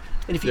through.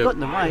 And if you got in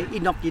the way,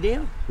 he'd knock you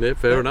down. Yeah,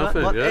 fair enough.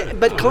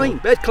 But clean.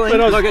 Clean.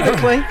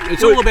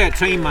 It's all about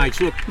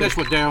teammates. Look, that's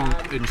what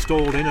Darren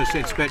installed in us.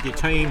 It's about your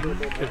team.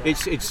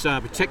 It's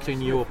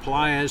protecting your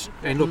players.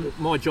 And look,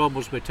 my job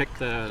was to protect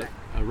a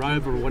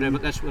rover or whatever.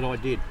 That's what I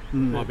did.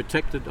 I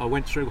protected. I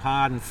went through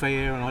hard and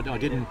fair, and I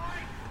didn't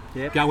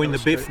go in the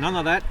biff. None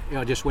of that.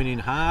 I just went in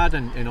hard,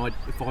 and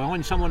if I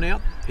ironed someone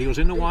out, he was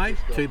in the way.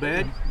 Too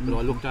bad. But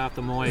I looked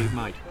after my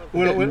mate.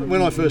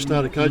 When I first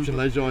started coaching,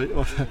 lads,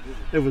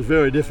 it was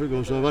very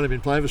difficult. So I've only been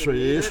playing for 3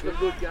 years,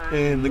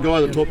 and the guy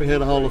that taught me how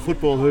to hold a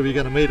football, who we're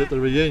going to meet at the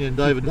reunion,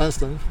 David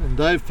Dunstan, and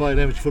Dave played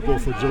amateur football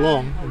for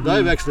Geelong, and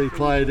Dave actually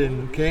played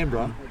in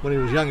Canberra when he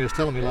was young. He was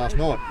telling me last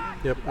night.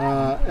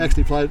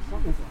 Actually played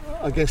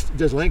against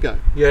Jeslenko.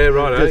 Yeah,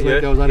 right.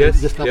 Jeslenko was only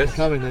just up and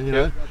coming,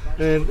 and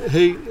and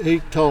he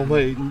told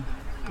me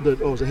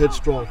that I was a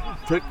headstrong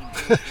prick,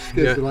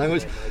 excuse the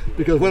language,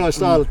 because when I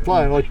started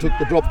playing, I took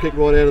the drop kick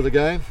right out of the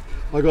game.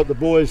 I got the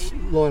boys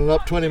lining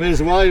up 20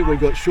 metres away. We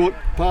got short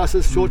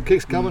passes, short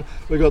kicks coming.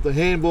 We got the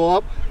handball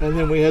up, and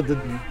then we had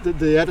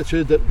the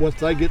attitude that once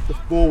they get the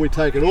ball, we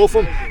take it off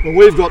them. When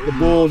we've got the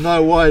ball,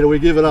 no way do we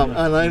give it up.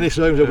 And any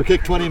circumstance, we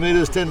kick 20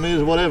 metres, 10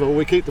 metres, whatever,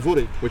 we keep the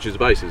footy. Which is the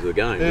basis of the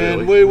game,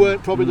 and we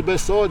weren't probably the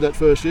best side that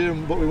first year,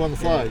 but we won the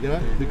flag,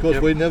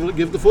 because we never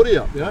give the footy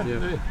up,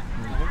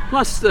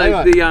 Plus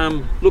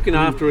the looking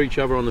after each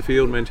other on the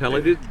field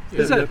mentality,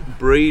 does that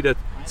breed a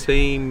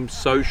team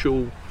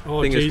social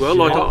thing as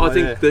well? I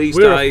think these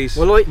days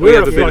we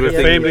have a bit of a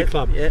family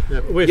club.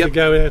 We used to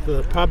go out to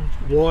the pub,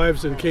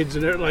 wives and kids,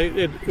 and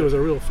it was a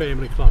real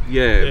family club.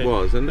 It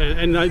was, and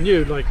they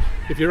knew, like,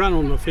 if you run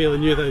on the field, they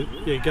knew that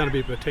you're going to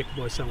be protected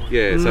by someone. So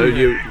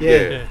they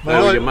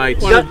were your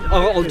mates.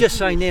 I'll just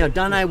say now,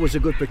 Dunno was a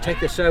good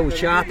protector, so was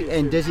Sharpie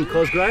and Desi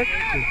Cosgrove.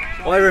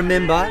 I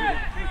remember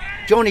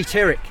Johnny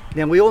Terrick.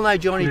 Now, we all know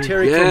Johnny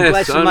Terrick from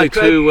Gladstone. Only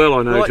too well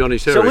I know Johnny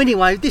Terrick. So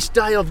anyway, this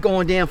day I've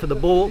gone down for the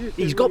ball.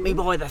 He's got me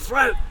by the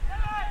throat.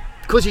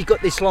 Because he's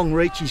got this long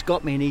reach, he's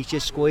got me and he's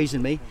just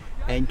squeezing me.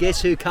 And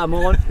guess who come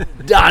on?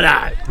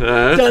 Dunno.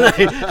 Dunno.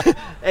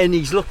 And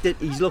he's looked at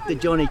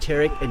Johnny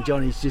Terrick, and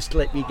Johnny's just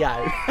let me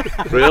go.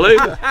 Really?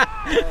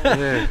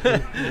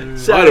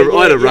 So, I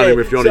had to run him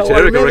with Johnny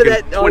Terrick. I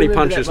reckon 20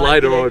 punches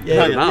later, I'd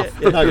had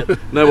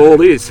enough. No, all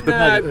is.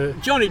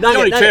 Johnny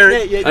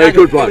Terrick.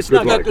 Good bloke.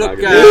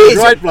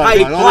 Great bloke.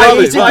 He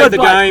played the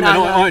game, and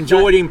I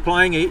enjoyed him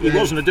playing. He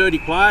wasn't a dirty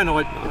player, and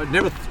I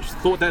never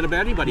thought that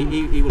about him, but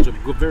he was a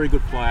very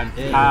good player,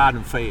 hard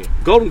and fair.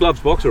 Golden Gloves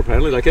boxer,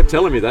 apparently. They kept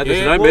telling me that.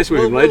 There's no mess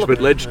with him, Ledge,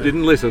 but Ledge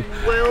didn't listen.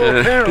 Well,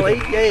 apparently,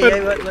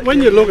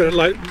 when you look at it,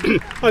 like,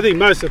 I think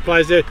most of the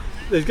players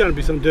there's going to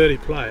be some dirty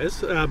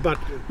players, but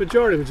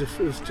majority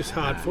was just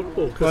hard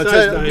football. Can I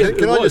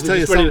just tell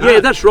you something? Yeah,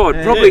 that's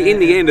right. Probably in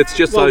the end, it's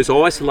just those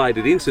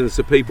isolated incidents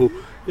that people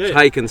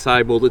take and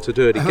say, well, it's a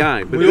dirty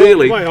game. But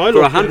really,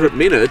 for 100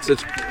 minutes,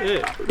 it's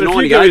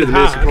 98 of the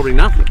minutes is probably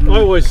nothing. I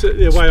always,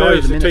 the way I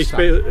used to teach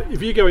people,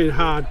 if you go in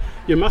hard,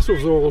 your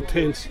muscles are all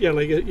tense,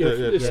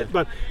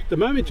 but the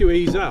moment you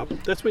ease up,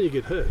 that's when you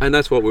get hurt. And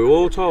that's what we were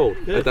all told.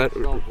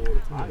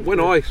 When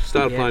I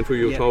started playing for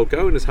you, were told,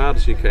 go in as hard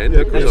as you can,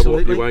 because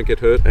you won't get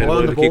hurt, and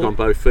learn to kick on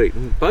both feet.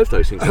 And both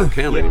those things don't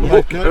count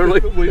anymore.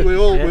 We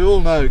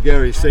all know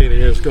Gary Senior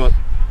has got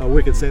a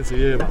wicked sense of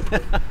humour.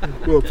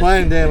 We were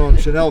playing down on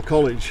Chanel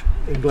College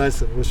in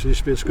Gladstone, which used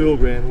to be a school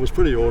ground. It was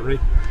pretty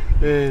ordinary,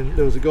 and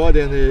there was a guy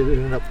down there who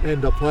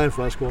ended up playing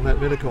for us called Nat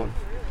Minicon.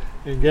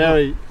 And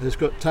Gary has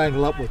got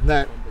tangled up with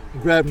Nat,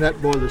 and grabbed Nat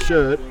by the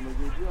shirt,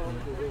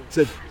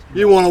 said,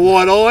 "You want a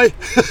white eye?"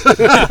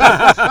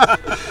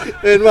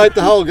 And mate,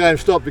 the whole game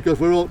stopped because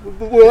we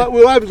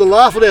were able to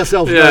laugh at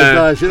ourselves in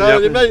those days.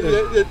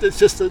 It's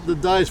just that the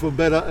days were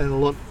better and a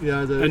lot.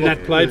 And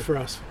Nat played for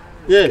us.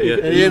 And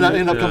he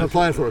ended up coming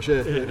playing for us.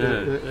 One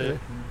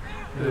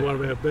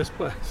of our best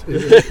players.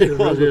 He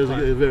was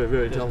a very,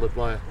 very talented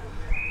player.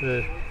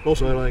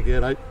 Also, I think he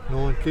had 8,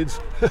 9 kids.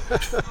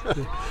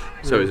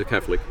 So he's a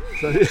Catholic.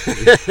 So he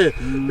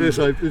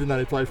didn't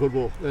only play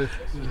football.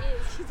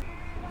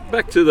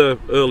 Back to the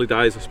early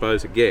days, I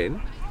suppose,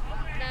 again.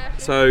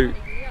 So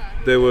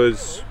there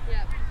was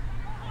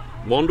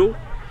Wandle,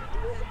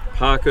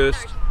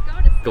 Parkhurst,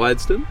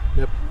 Gladstone.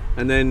 Yep.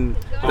 And then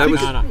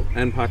Parkhana.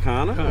 And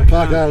Parkhana.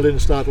 Parkhana didn't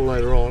start till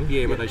later on.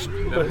 Yeah, but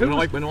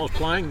when I was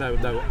playing, they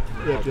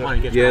playing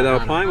against Yeah, they were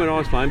Parkana. playing when I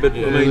was playing, but I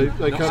mean,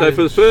 they come so in-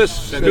 for the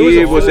first There was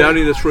year, a was four. there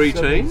only the 3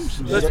 teams?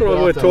 That's what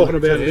we were talking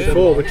about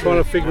before. We're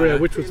trying to figure out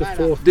which was the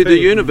fourth Did the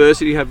team.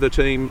 university have the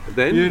team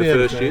then, Uni the had a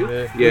first team,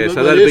 year? yeah. So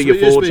But that'd there be your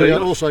used to 4 be teams.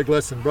 also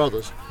Gladstone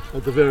Brothers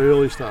at the very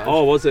early stage.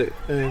 Oh, was it?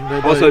 And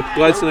Also,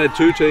 Gladstone had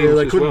 2 teams yeah,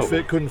 they as couldn't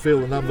well. couldn't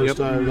fill the numbers, Yep.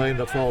 so they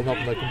ended up folding up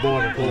and they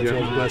combined and called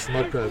themselves the Gladstone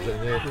Mudcrabs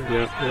then,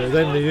 Yeah. Yeah,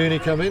 then the uni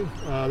come in,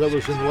 that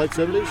was in the late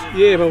 70s.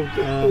 Yeah,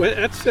 well, we're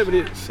at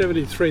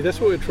 73, that's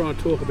what we're trying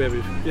to talk about. We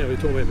were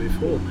talking about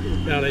before.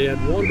 Now they had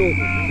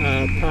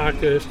Wandle,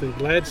 Parkhurst, and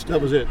Gladstone.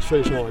 That was it,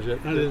 3 sides, yeah.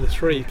 Only the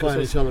 3.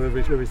 Playing each other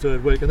every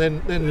third week. And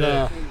then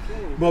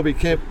Bobby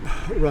Kemp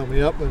rang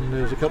me up, and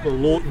there was a couple of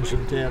Lawtons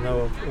in town. They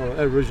were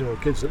Aboriginal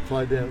kids that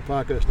played down at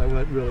Parkhurst, and they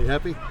weren't really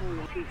happy.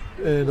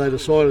 And they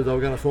decided they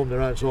were going to form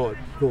their own side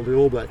called the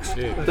All Blacks.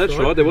 That's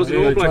right, there was an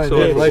All They Black trained side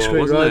down for a Lake while, Street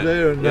wasn't Road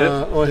there?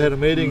 there, and I had a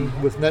meeting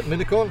with Nat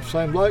Minicon,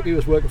 same bloke. He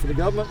was working for the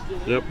government.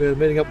 Yep. We had a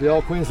meeting up at the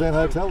old Queensland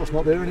Hotel. It's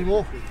not there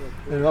anymore.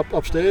 And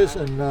upstairs,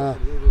 and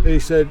he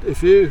said,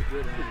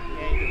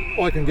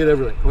 I can get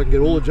everything. I can get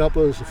all the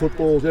jumpers, the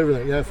footballs,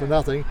 everything, for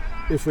nothing,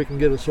 if we can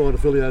get a side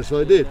affiliated.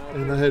 So they did,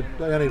 and they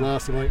only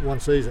lasted like one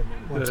season.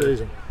 But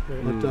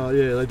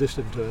they just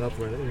didn't turn up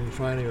for any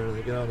training or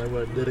anything, and they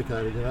weren't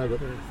dedicated,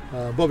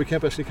 But Bobby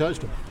Kemp actually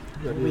coached them.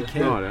 that year.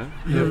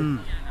 Right,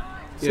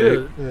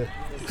 So, Yeah.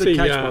 see,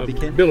 coach, Bobby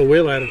Kemp. Bill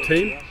Wheeler had a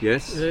team.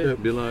 Yes, Yeah.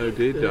 Billow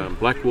did.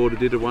 Blackwater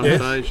did at one Yes.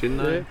 stage, didn't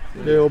they?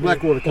 Yeah, well,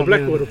 Blackwater Well, come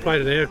Blackwater in.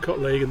 played in our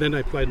league, and then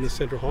they played in the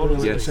Central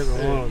Highlands. Yes. Central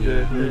Island,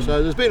 yeah.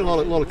 So there's been a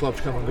lot of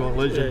clubs come and gone,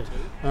 legends.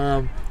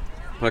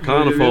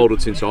 Parkana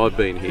folded since I've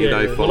been here. Yeah,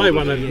 They well, folded. they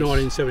won the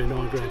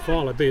 1979 grand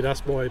final. They beat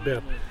us by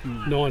about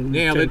 9.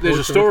 Now 10 there's a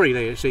points. story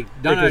there. See,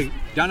 Because-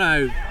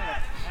 Dunno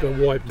Got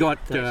wiped. got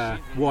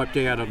wiped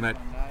out on that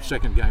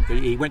second game.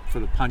 He went for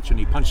the punch and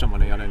he punched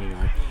someone out anyway.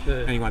 Yeah.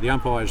 Anyway, the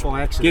umpires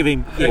By accident. give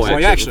him By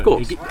by accident, accident.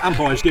 of course.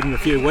 Umpires give him a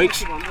few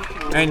weeks,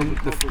 and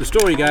the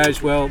story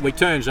goes, well, we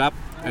turns up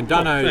and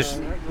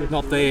Dunno's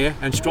not there,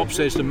 and Strop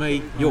says to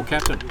me, "You're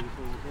captain,"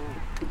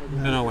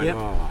 and I went, Yep.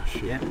 "Oh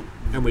shit," Yeah.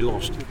 and we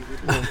lost.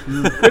 We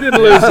didn't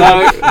lose. So,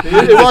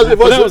 that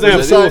was our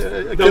the same. fourth-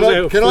 that Can was I,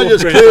 our can I fourth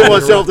just grand clear final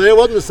myself there? It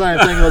wasn't the same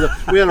thing. Was it?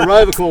 We had a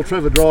rover called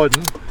Trevor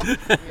Dryden.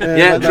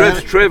 yeah, and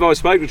Trev, I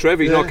spoke to Trev,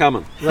 he's Yeah. not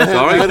coming. they had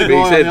Sorry, a but guy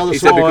on the he other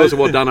said because side. of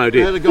what Dunno They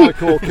had a did. guy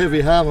called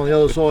Kevy Harm on the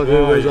other side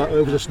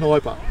who was a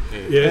sniper.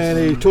 Yes.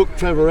 And he took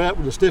Trevor out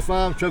with a stiff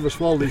arm. Trevor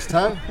swallowed his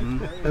tongue.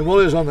 And while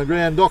he was on the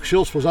ground, Doc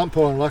Schultz was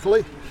umpiring,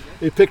 luckily.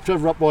 He picked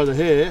Trevor up by the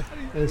hair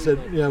and said,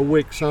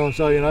 weak so and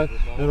so,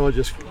 and I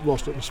just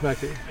lost it and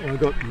smacked him. And I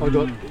got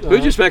Who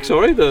just back?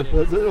 Sorry,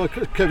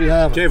 Kevy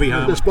Harman. Kevy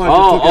Harman. This bloke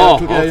Oh,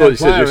 took I our thought young you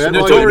said player just out.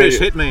 Notorious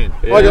hitman.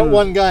 I got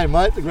one game,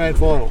 mate, the grand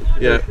final.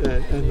 Yeah.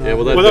 And, Yeah,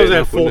 well, Well, that'd that be was our enough,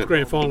 wouldn't fourth it?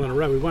 grand final in a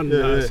row. We won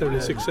Yeah, yeah.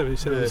 76,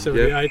 77, Yeah.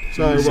 78,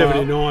 So,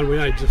 79. We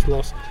only just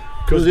lost. it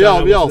was because the old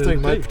Dunno wasn't thing,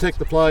 in the mate, team. protect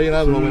the player,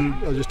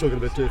 but I just took it a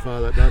bit too far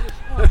that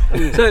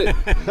day. So,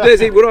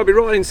 Desi, would I be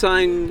right in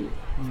saying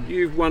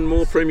you've won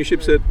more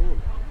premierships at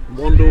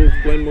Wandle,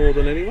 Glenmore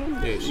than anyone?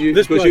 Yes.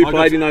 Because you I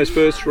played got- in those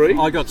first 3?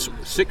 I got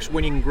 6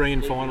 winning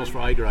grand finals for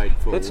A grade.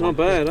 That's not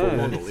bad, for eh?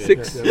 Wandle, yeah.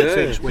 6, yeah.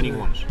 6 winning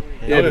ones.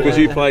 Yeah, because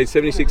you played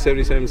 76,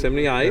 77,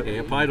 78, Yeah,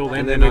 I played all them.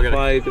 and then I you got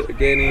played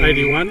again in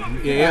 81.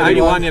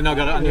 81, and I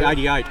got it in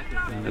 88.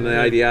 and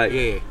then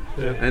 88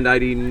 Yeah. and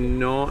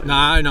 89.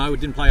 No, we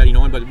didn't play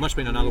 89, but it must have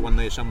been another one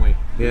there somewhere.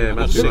 Yeah, I got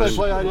must have Didn't been. they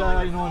play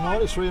 88, 89,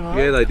 90, 3 in a row?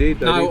 Yeah, they did.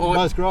 They No, did.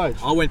 Both grades.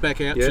 I went back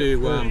out Yeah. to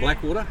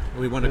Blackwater, and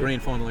we won a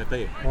grand final out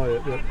there. Oh,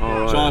 yeah. All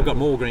right. So I've got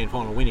more grand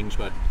final winnings,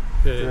 but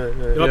Yeah.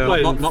 Yeah. I Yeah.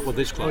 played not with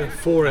this club.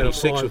 4 out Only of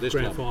 6 5 with this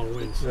grand club. final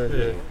wins. Yeah,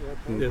 Yeah. yeah.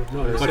 Yeah,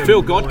 But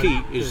Phil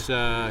 79. Godke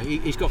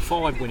is he's got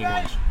 5 winning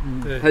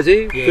ones. Has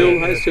he? Yeah. Phil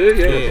has too?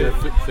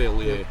 Yeah,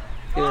 Phil. Yeah.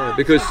 Yeah,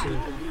 because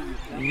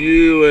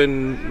you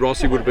and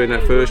Rossi would have been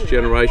that first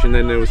generation.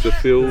 Then there was the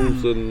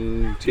Phils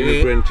and Tim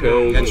Yeah,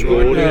 Grentells that's and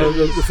right. Gordon.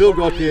 The Phil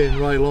Godke and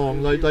Ray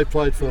Long, they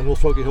played for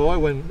North Rocky High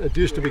when it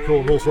used to be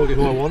called North Rocky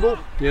High Wandle.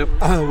 Yep.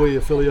 We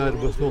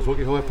affiliated with North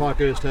Rocky High.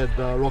 Parkhurst had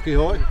Rocky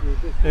High,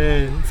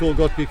 and Phil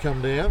Godke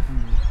come down,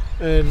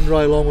 and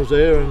Ray Long was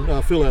there,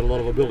 and Phil had a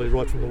lot of ability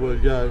right from the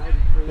word go,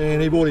 and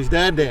he brought his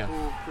dad down.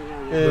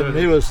 And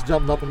he was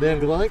jumping up and down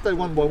because I think they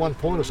won by 1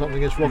 point or something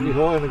against Rocky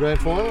High in the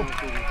grand final.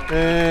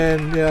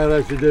 And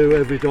as you do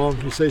every time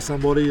you see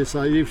somebody, you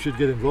say you should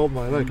get involved,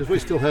 mate, because we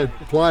still had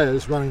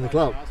players running the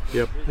club.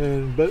 Yep.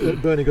 And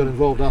Bernie got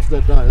involved after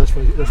that day. That's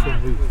when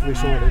we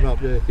signed him up.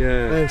 Yeah.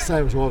 Yeah. And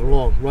same as Ivan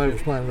Long. Ray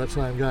was playing in that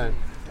same game,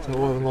 so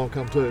Ivan Long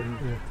come too.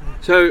 Yeah.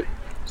 So,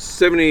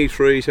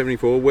 73,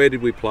 74. Where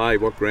did we play?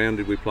 What ground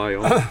did we play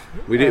on?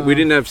 We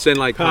didn't have Sen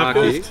Lake Park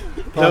here. Parkhurst.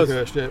 That was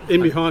Parkhurst, yeah.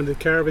 in behind the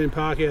caravan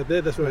park out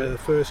there. That's where we had the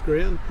first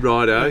ground.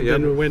 Righto. And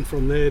then we Yep. went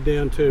from there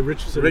down to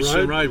Richardson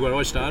Richardson Road. Road, where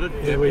I started.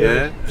 Yeah, we Yeah.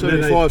 had. and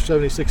then they- 75,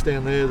 76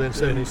 down there, then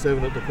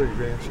 77 at the cricket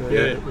ground. So,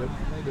 Yeah.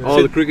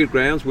 Oh, the cricket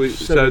grounds. So that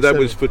 77.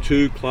 was for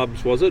 2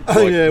 clubs, was it?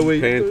 Oh Like yeah, we.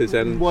 Panthers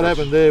and what us.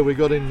 happened there? We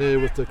got in there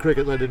with the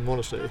cricket. They didn't want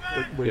us there.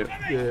 But we, Yep.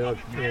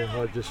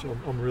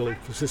 I'm really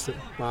persistent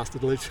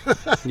bastard, Leach.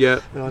 Yeah.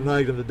 And I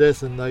nagged them to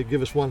death, and they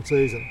give us 1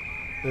 season.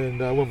 And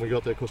when we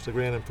got there, of course, the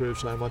ground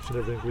improved so much and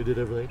everything, we did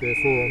everything there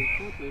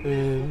for them.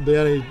 And the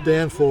only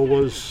downfall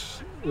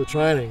was the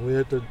training. We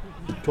had to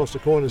toss the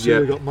coin and see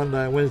who got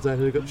Monday and Wednesday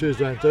and who got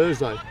Tuesday and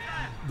Thursday.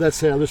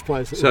 That's how this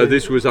place. So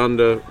this was getting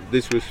no,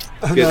 this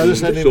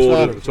hadn't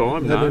sorted at the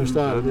time. Hadn't even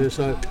started. Yeah,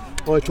 so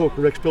I talked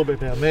to Rex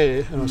Pilbeck, our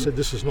mayor, and I said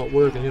this is not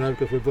working,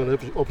 because we've got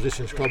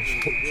opposition clubs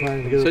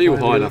training together. So you were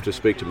high enough to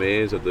speak to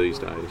mayors of these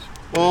days?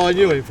 Oh, I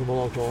knew him from a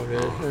long time,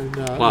 yeah. And,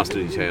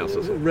 plastered his house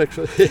or something? Rex,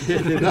 no.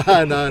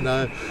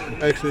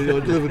 Actually,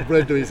 I delivered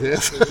bread to his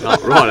house. Oh,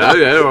 right,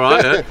 yeah, all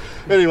right. Yeah.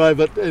 Anyway, I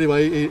got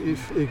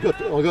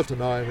to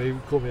know him. He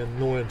called me an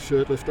annoying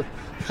shirt lifter.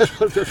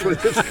 That's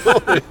what he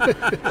called me.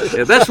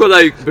 Yeah, that's what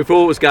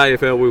before it was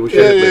GAFL, we were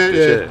shirt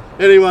lifters, yeah.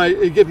 Anyway,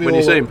 he gave me when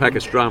you see him pack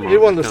a strum, he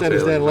wanted to send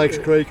us down Lakes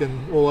Creek and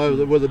all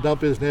over where the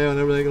dump is now and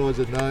everything, and I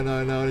said no,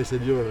 and he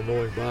said, you're an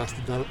annoying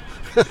bastard, done it.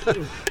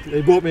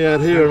 He brought me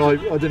out here and I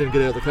didn't even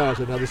get out of the car. I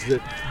said, no, this is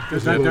it.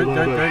 Don't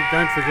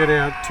forget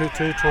our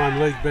two-time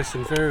league best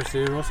and fairest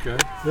here, Roscoe.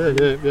 Yeah.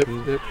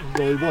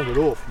 Well, he wandered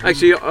off.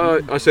 Actually,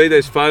 I see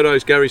there's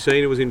photos. Gary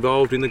Senior was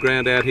involved in the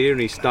ground out here in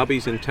his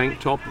stubbies and tank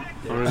top,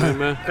 I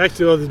remember.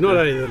 Actually, there's not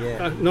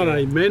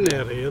only men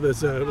out here,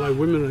 there's like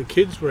women and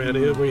kids were out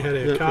here. We had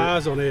our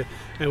cars on here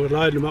and we'd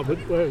load them up, but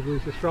we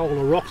used to throw all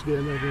the rocks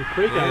down there in the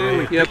creek over here.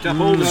 We picked up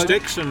all the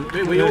sticks and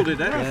we all did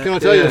that. Can I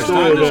tell you a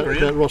story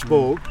about Ross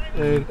Borg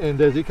and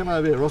Desi? Come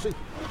over here, Rossi.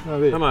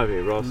 Come over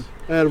here, Ross.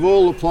 Out of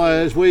all the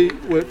players, we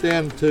went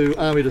down to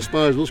Army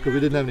Disposals because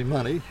we didn't have any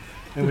money,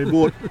 and we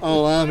bought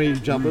old Army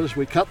jumpers.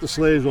 We cut the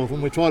sleeves off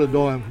them. We tried to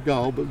dye them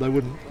gold, but the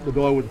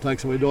dye wouldn't take,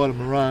 so we dyed them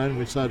maroon.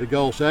 We sewed a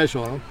gold sash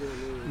on them.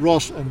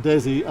 Ross and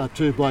Desi are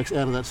two blokes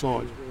out of that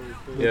side.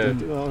 Yeah.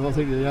 I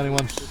think they're the only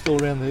ones still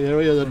around the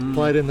area that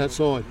played in that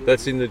side.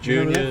 That's in the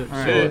junior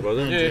side,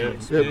 wasn't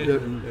it? Yeah.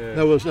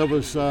 That was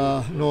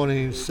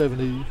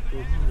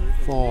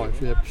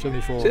 1975. Yep,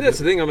 75. See, that's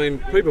the thing. I mean,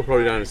 people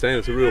probably don't understand.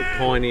 It's a real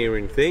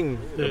pioneering thing.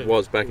 It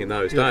was back in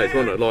those days,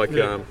 wasn't it? Like,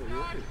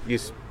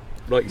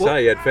 like you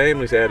say, you had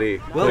families out here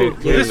cleaning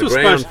the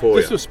ground for you.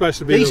 This was supposed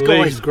to be the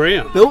league's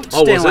ground. Built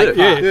Stanley Park.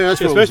 Yeah, it's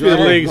supposed to be the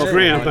league's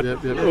ground, but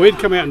we'd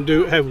come out and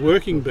have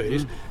working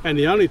bees, and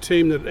the only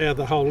team that out of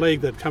the whole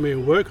league that come here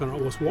and work on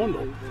it was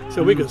Wandle.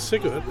 So we got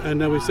sick of it,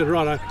 and then we said,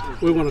 right,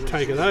 we want to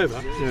take it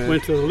over.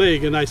 Went to the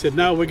league, and they said,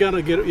 no, we're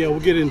going to we'll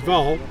get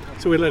involved.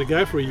 So we let it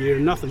go for a year,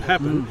 and nothing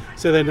happened.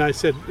 So then they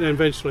said, and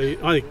eventually,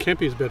 I think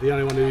Kempy was about the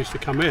only one who used to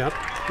come out.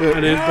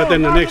 And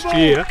then the next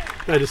year,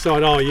 they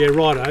decided, oh yeah,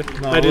 righto.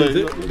 They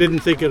didn't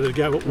think it would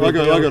go. I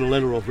got a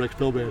letter off Rex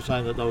Pilbeck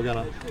saying that they were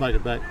going to take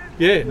it back.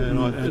 Yeah. And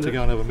I had to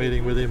go and have a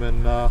meeting with him,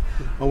 and I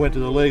went to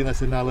the league, and they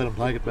said, no, let them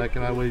take it back.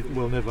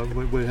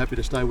 We're happy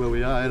to stay where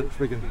we are at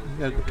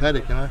the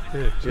paddock, Yeah.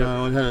 So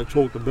I had to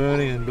talk to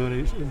Bernie, and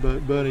Bernie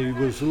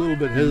was a little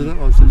bit hesitant.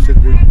 I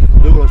said, we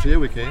can do it. I said, yeah,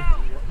 we can.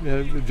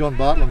 John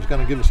Bartlam's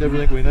going to give us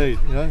everything we need,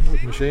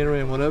 with machinery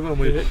and whatever. And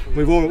we'd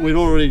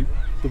already,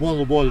 the one of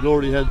the boys had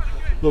already had.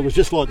 Look, it was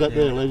just like that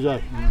there, Lezo.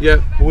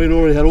 Yeah. And we'd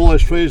already had all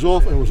those trees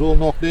off, and it was all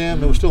knocked down.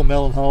 There were still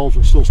melon holes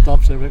and still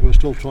stumps and everything. We were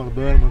still trying to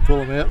burn them and pull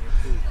them out.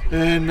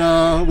 And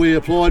we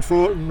applied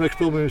for it, and Rex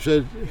Pilbeck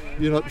said,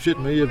 "You're not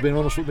shitting me. You've been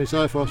honest with me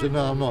so far." I said,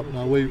 "No, I'm not.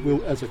 No,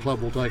 we'll as a club,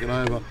 we'll take it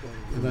over."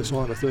 And they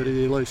signed a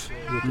 30-year lease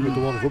with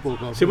the Wandle Football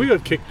Club. See, we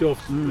got kicked off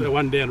the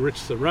one down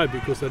Richardson Road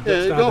because they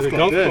started the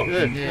golf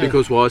course. Yeah.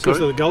 Because why? Because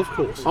of the golf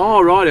course.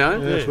 Oh, right,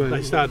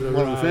 They started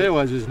one of the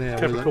fairways is now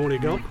Capricornia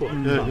Golf Course.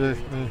 Yeah.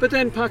 But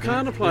then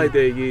Parkana played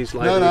there years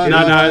later.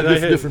 No,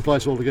 different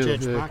place altogether.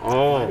 Yeah.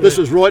 Oh. This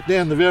was right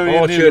down the very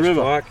end near the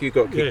river. Park, you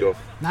got kicked off.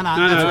 No,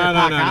 that's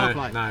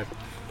where No,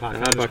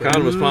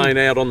 Parkana was playing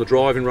out on the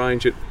driving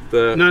range at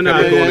the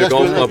Capricornia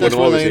Golf Club when I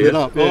was here.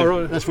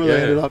 That's where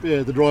they ended up,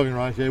 the driving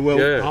range. Yeah,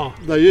 well,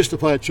 they used to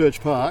play at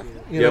Church Park,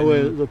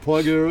 where the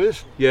Pie Guru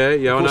is. Yeah, I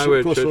know where.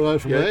 Across the road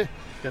from there.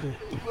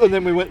 And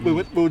then we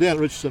were down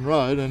at Richardson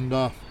Road, and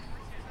the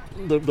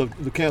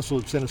council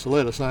had sent us a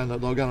letter saying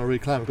that they were going to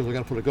reclaim it because they're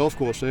going to put a golf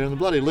course there, and the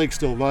bloody league's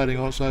still voting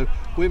on it. So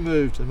we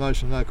moved a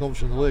motion no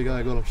confidence in the league.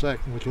 I got them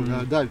sacked, and we took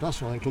Dave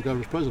Nussel, I think, took over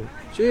as president.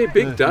 Gee,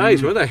 big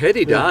days, weren't they?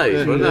 Heady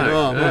days, weren't they?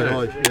 Oh,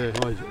 mate,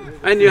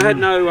 And you had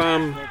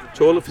no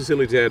toilet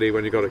facilities out here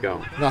when you got it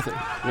going? Nothing.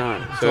 No.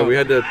 So we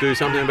had to do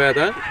something about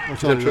that? I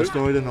told you that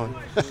story, didn't I?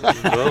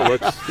 Well,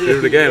 let's do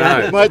it again,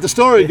 eh? Mate, the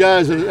story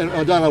goes, and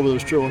I don't know whether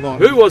it's true or not.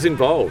 Who was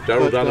involved?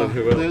 Darryl Dunn and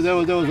who else?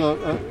 There was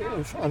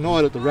a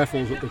night at the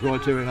raffles at the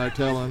Criterion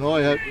Hotel, and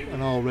I had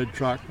an old red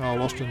truck, an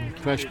old Austin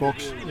crash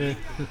box,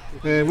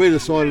 and we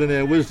decided in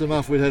our wisdom,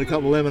 after we'd had a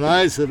couple of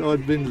lemonades, that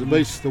I'd been to the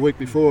beach the week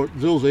before at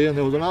Zilsey, and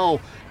there was an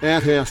old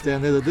outhouse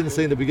down there that didn't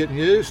seem to be getting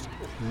used.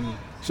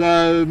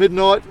 So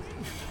midnight,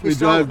 we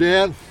drove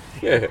down.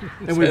 Yeah,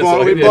 and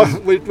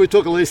we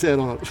took a lease out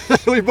on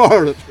it. We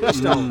borrowed it.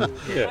 And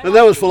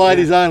that was for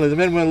ladies only. The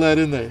men weren't allowed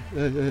in there.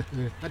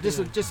 But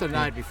just a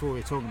note before we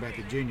were talking about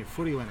the junior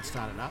footy when it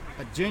started up.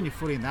 But junior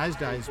footy in those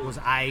days was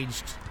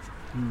aged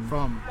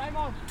from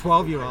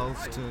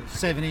 12-year-olds to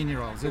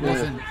 17-year-olds. It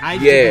wasn't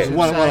age Yeah. division,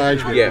 One so-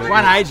 age group. Yeah.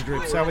 One age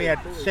group. So we had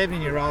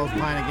 7-year-olds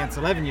playing against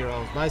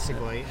 11-year-olds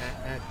basically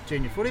at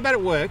junior footy, but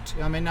it worked.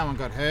 I mean, no one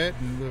got hurt,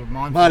 and we were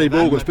mindful. Marty of that,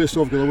 Borg was but- pissed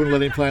off because I wouldn't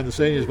let him play in the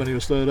seniors when he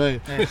was 13.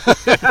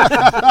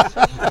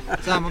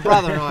 So my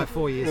brother and I are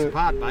 4 years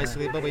apart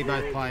basically, but we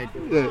both played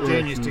Yeah, yeah.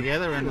 juniors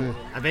together and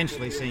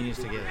eventually seniors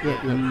together.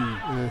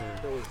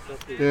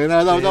 Yeah,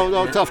 no, they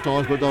were tough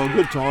times, but they were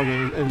good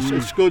times, and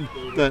it's good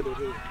that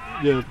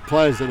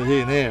players that are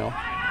here now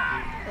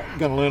are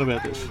going to learn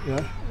about this. You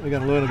know, they're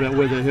going to learn about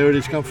where their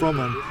heritage come from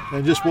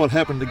and just what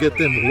happened to get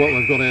them to what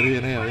we've got out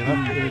here now. You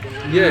know.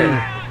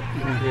 Yeah.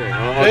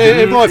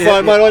 In my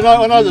phone, mate,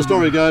 I know the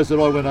story goes that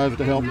I went over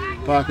to help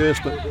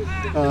Parkhurst, but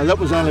that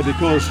was only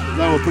because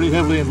they were pretty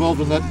heavily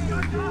involved in that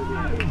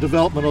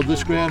development of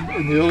this ground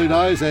in the early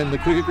days and the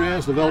cricket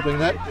grounds, developing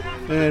that,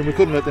 and we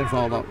couldn't let them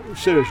fold up.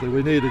 Seriously,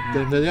 we needed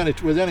them. We're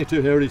the only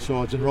two heritage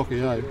sides in Rocky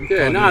A.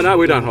 Yeah, no,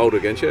 we don't hold it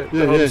against you.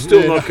 Yeah, I'm yeah,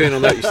 still yeah. not keen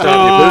on that. You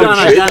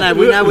starting your shit. No,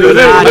 we know where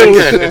your heart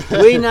is.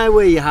 We know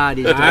where your heart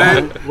is.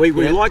 Darren. We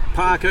like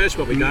Parkhurst,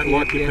 but we don't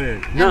like your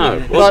parent.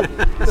 No, well,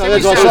 But as I it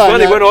was say,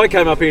 funny no, when I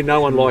came up here.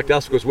 No one liked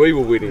us because we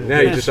were winning.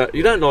 Now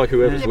you don't like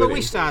whoever's Yeah, but we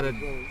winning. started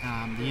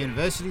the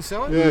university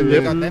side. Yeah, We yeah.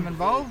 got them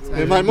involved. yeah,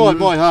 and- mate,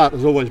 my heart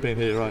has always been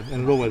here, right,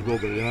 and it always will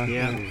be. You know.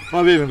 Yeah.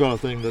 I've even got a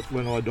thing that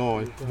when I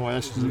die, my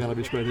ashes are going to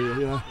be spread here.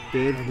 You know,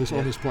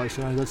 on this place.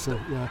 You know, that's the.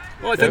 You know,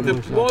 I think that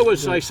definitely why so.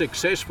 was they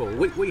successful?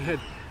 We had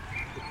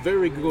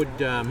very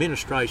good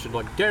administration.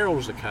 Like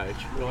Daryl's the coach.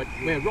 Like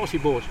we had Rossi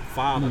Boy's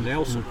father,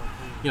 Nelson.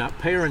 You know,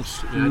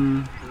 parents. You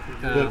know,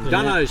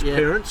 Dunno's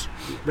parents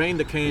ran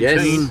the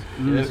canteen.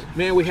 Yes.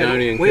 Man, we Joni had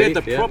and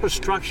the Keith, yeah. proper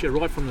structure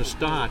right from the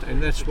start,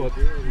 and that's what.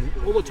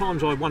 All the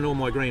times I won all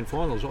my grand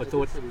finals, I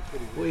thought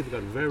we've got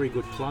a very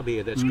good club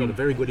here that's got a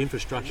very good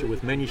infrastructure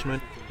with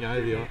management. You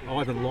know, the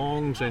Ivan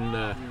Longs and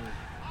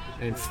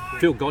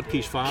Phil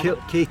Godke's father.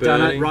 Keith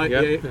Bernie, Dunnett, Right,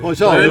 Yep. yeah. Oh,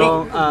 it's all Bernie.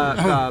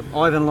 right.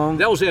 Ivan Long.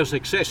 That was our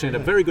success, and a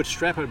very good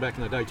strapper back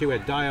in the day too. We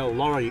had Dale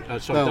Laurie, Dale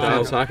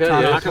Tucker, Tucker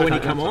yeah. when he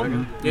come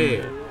on.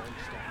 Yeah.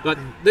 But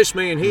this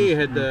man here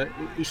had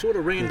he sort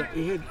of ran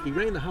he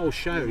ran the whole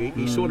show.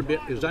 He sort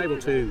of was able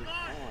to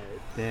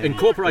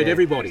incorporate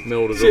everybody,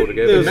 Meld it all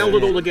together. meld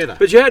it all together.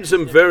 But you had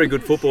some very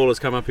good footballers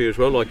come up here as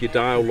well, like your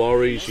Dale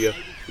Lorries, your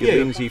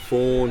Lindsay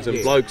Fawns,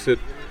 and blokes that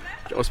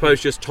I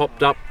suppose just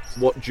topped up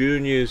what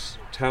juniors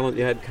talent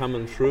you had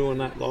coming through on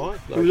that line.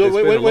 Like, there's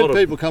been a lot When of-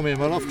 people come in,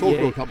 and I've talked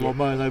to a couple of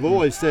them, and they've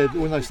always said,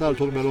 when they started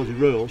talking about Aussie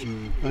rules,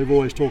 they've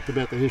always talked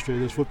about the history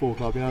of this football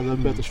club, you know,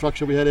 about the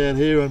structure we had out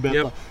here and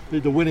about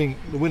the winning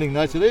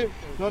nature there.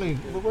 What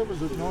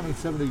was it,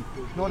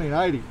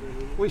 1980?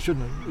 We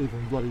shouldn't have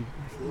even bloody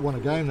won a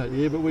game that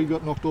year, but we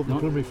got knocked off in the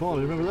preliminary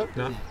final. You remember that?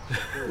 No.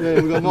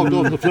 Yeah, we got knocked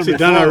off in the preliminary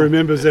Dunno final.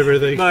 remembers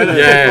everything.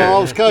 Yeah. Well, I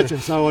was coaching,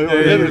 so I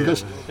remember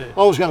because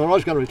I was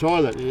going to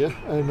retire that year,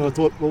 and I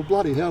thought, well,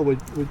 bloody hell, we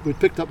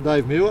picked up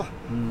Dave Muir.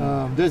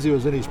 Desi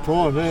was in his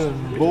prime then,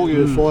 and Borgie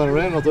was flying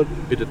around. I thought,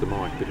 Bit at the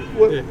mic. Bit at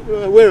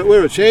the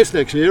we're a chance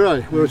next year,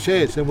 eh? We're a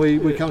chance, and we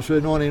come through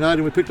 1980,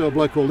 and we picked up a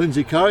bloke called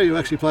Lindsay Curry, who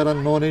actually played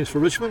under 19s for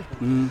Richmond,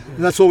 and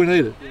that's all we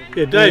needed.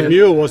 Yeah, Dave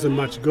Muir wasn't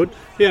much good.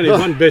 He only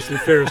won best and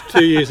fairest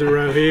 2 years in a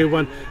row here.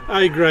 Won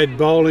A-grade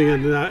bowling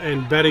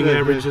and batting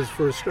averages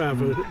for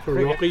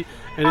Rocky,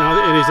 and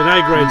he's an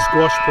A-grade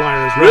squash player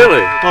as well.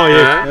 Really? Oh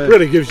yeah,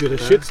 really gives you the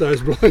shits,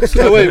 those blokes.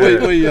 So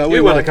we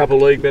You won a couple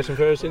of league best and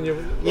fairest, didn't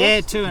you?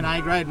 Yeah, 2 in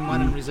A grade and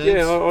 1 in reserves.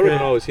 Yeah, I reckon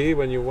I was here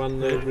when you won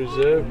the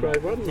reserve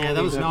grade one. Yeah,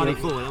 that was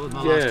 94. That was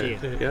my last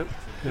year. Yeah.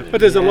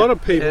 But there's a lot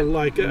of people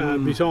like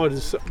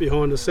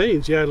behind the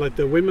scenes, like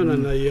the women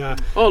and the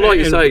Oh, like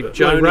you and, say, like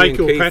Joni and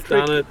Rachel Keith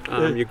Patrick.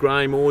 Dunnett, your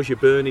Graham Moores, your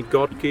Bernie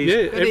Gotkes.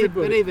 Yeah, But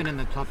everybody. even in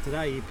the club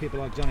today, you people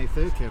like Johnny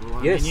Thurkettle.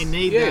 I Yes, mean, you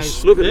need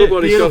yes. those Look what he's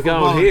got beautiful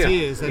going here.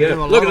 volunteers that Yeah. do a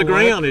lot Look at the of work.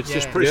 ground; it's Yeah.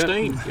 just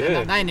pristine. Yeah.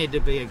 And they need to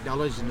be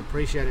acknowledged and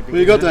appreciated. Well,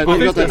 you got that. because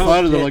You got that Yeah.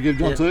 photo that I give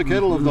John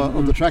Thurkettle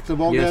of the tractor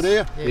bog Yes. out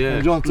here. Yeah.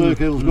 And John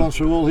Thurkettle's gone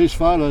through all his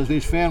photos and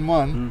he's found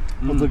one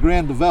of the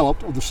ground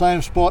developed of the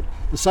same spot,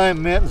 the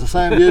same mountains, the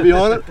same view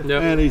behind it,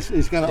 Yep. and he's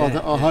going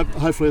to. I hope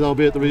hopefully they'll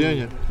be at the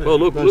reunion. Well,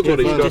 look Those what two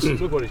he's got.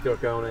 photos. Look what he's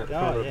got going out the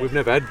front of it. We've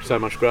never had so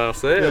much grass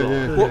there. Yeah, like,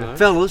 yeah. you Well, know.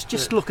 fellas,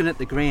 just looking at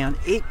the ground,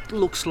 it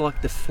looks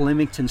like the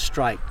Flemington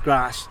Straight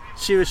grass.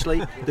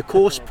 Seriously, the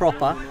course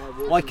proper.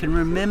 I can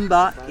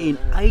remember in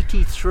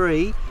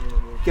 '83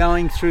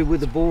 going through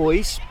with the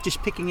boys,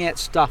 just picking out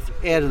stuff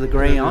out of the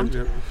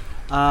ground,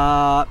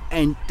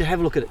 and to have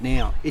a look at it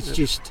now,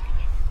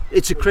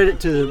 it's a credit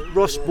to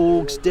Ross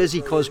Borgs,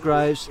 Desi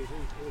Cosgroves,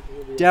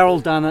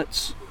 Daryl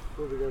Dunnett's,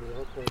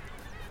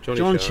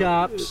 John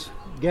Sharps,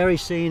 Gary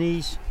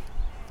Seeney's,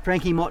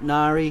 Frankie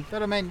Motnari,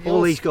 But I mean,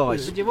 all these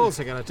guys. But you've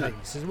also got to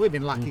take. We've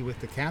been lucky with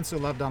the council.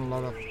 They've done a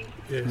lot of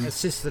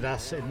assisted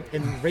us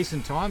in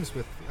recent times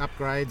with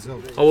upgrades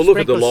of. Oh, well, look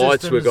at the sprinkler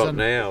lights we've systems got and-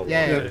 now.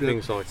 Yeah.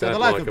 Things like So that. the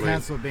local like, I mean,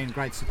 council have been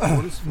great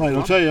supporters. for Mate, the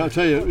I'll club.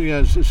 tell you,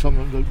 it's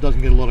something that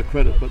doesn't get a lot of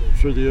credit, but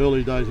through the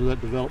early days of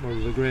that development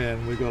of the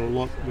ground, we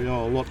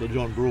owe a lot to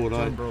John Broad.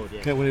 John Broad,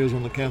 yeah. When he was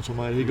on the council,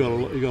 mate, he got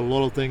a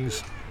lot of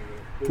things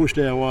pushed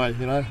our way,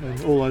 you know,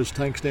 and all those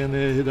tanks down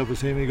there, that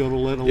was him, he got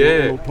all that, all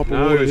Yeah, all proper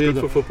no, water he was here,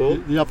 good for football.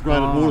 The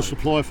upgraded water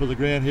supply for the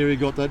ground here, he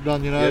got that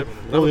done, you know. Yep.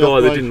 All Another the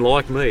guy that upgrades. didn't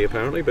like me,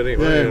 apparently, but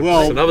anyway. Yeah, well,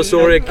 that's another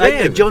story of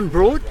Cam. John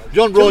Broad.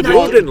 John Broad, John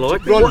Broad didn't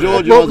like me. John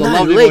George, Well, either no,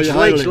 loved him or you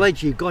hated him.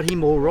 Ledge, you got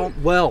him all wrong.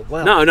 Well.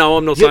 No,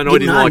 I'm not saying I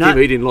didn't like him,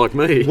 he didn't like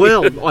me.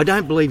 Well, I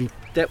don't believe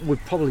that would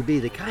probably be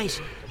the case.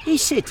 He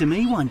said to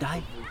me one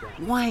day,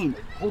 Wayne,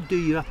 I'll do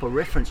you up a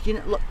reference. You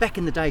know, look, back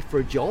in the day for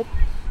a job,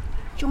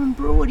 John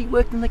Broad, he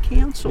worked in the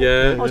council.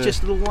 Yeah. I was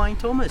just little Wayne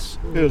Thomas.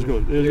 He was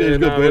good. He was Yeah,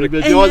 good, no, Brady,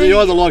 but and you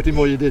either liked him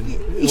or you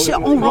didn't. He said,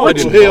 all I right,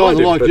 didn't He mind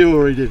either him, liked but- you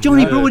or he didn't.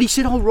 Johnny you know. Broad, he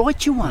said, I'll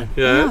write you one.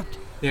 Yeah.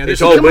 Yeah, He this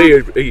told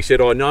is- me, he said,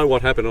 I know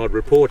what happened, I'd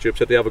report you,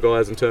 except the other guy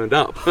hasn't turned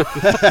up.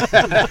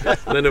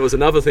 And then there was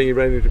another thing, he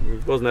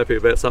wasn't happy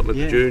about something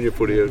Yeah. at the junior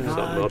footy or something,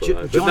 I don't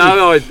know. But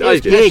Johnny- no,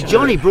 Yeah,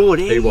 Johnny Broad,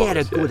 he was, had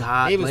a good yeah.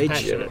 heart, He was Ledge.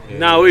 passionate.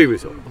 No, he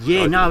was.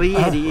 Yeah, no,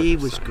 he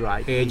was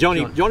great. Yeah,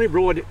 Johnny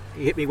Broad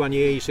hit me one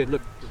year. He said,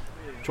 "Look,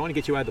 trying to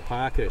get you out of the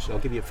Parkhurst. I'll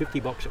give you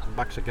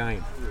 $50 a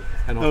game."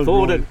 And I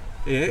thought Broady.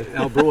 it,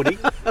 yeah, Broady,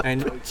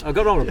 and I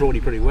got on with Broady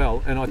pretty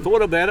well. And I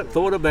thought about it,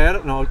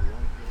 and I.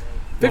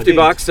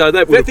 $50, so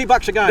that would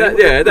 $50 a game. that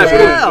would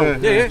Wow.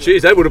 have. Yeah.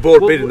 Jeez, that would have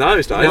bought a bit in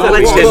those days. No, That'd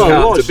be it 10 was.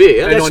 cartons of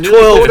beer. And I That's knew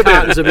 12 about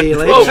cartons of beer,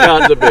 12 Ledge.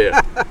 cartons of beer.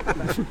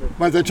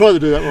 Mate, they tried to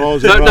do that when I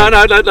was in No,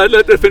 Rome.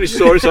 let me finish.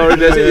 Sorry,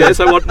 Desi. Yeah,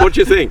 so what do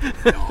you think?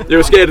 You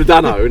were scared of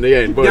Dunno in the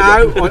end, weren't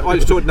you? No, I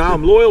just thought, no,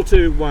 I'm loyal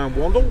to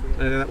Wandle,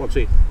 and that was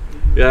it.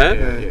 Yeah?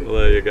 Yeah. Well,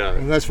 there you go.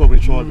 And that's what we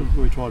tried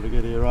to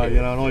get here, right?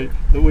 You know,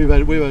 and we've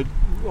had.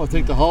 I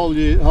think the whole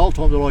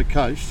time that I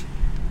coached,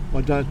 I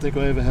don't think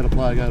I ever had a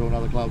player go to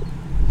another club.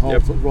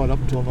 Right up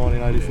until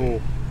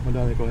 1984, I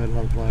don't think I had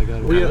another player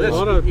go to We had another a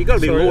club. lot of, you gotta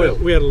be loyal.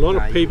 We had a lot of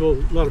Right. people,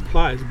 a lot of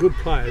players, good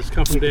players,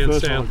 come from down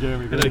First time south,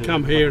 Jeremy and they Green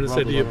come had here and a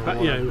said, "Do you brother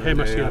pay, how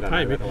much are you going to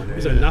pay me?"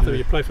 He said, "Nothing.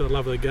 You play for the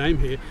love of the game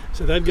here."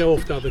 So they'd go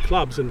off to other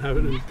clubs and have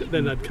it, and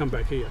then they'd come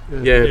back here.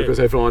 Yeah, because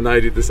they find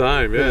they did the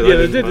same. Yeah, Yeah,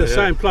 they did the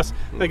same. Plus,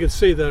 they could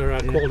see the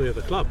quality of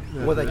the club.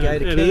 Well, they go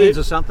to And Cairns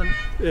or something.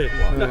 Yeah.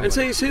 No, and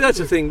see, that's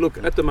the thing. Look,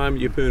 at the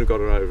moment, Yeppoon got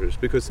it over us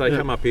because they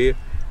come up here.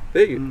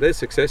 They're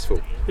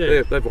successful.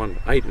 Yeah. They've won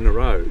 8 in a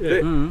row.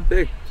 Yeah.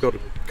 They've got a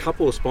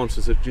couple of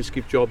sponsors that just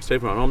give jobs to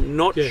everyone. I'm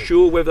not Yeah.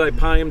 sure whether they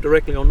pay them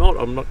directly or not.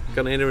 I'm not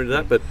going to enter into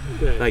that, but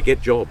Yeah. they get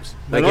jobs.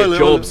 They But get I-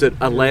 jobs that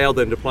allow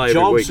them to play every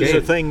Jobs is weekend.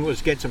 the thing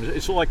was get some.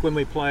 It's like when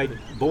we played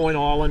Boyne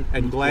Island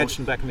and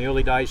Gladstone back in the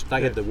early days.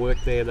 They had the work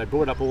there. They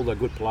brought up all the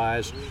good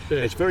players. Yeah.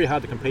 It's very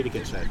hard to compete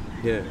against that.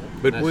 Yeah,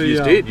 but We,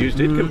 you did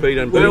compete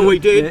and Well, we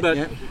did, Yeah, but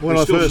yeah. When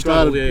we I still first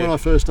struggled, started, yeah. when I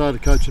first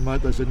started coaching,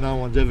 mate, they said no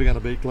one's ever going to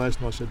beat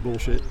Gladstone. I said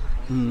bullshit.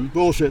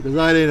 Bullshit. There's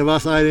 18 of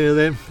us, 18 of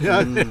them. You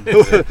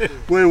know,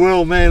 we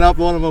will man up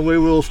on them and we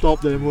will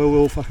stop them. We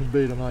will fucking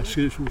beat them. Mate.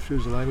 Excuse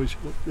the language.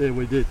 Yeah,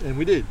 we did, and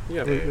we did.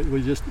 Yeah. We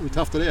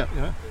toughed it out.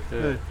 You know,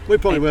 Yeah. we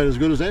probably weren't as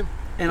good as them.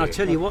 And I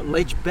tell you what,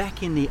 Ledge,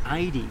 back in the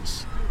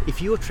 80s,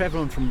 if you were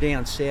travelling from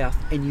down south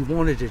and you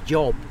wanted a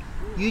job,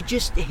 you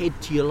just head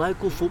to your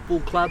local football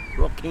club,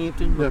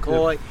 Rockhampton, Yep,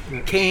 Mackay,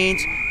 yep.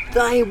 Cairns.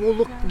 They will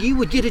look. You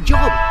would get a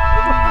job.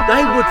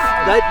 They would.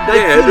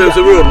 Yeah, there was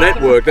a real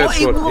network. That's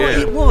it what. was.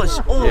 Yeah. It was.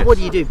 Oh, Yes. what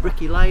do you do?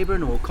 Bricky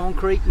labouring or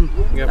concrete? And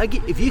Yep.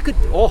 if you could,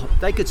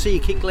 they could see you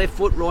kick left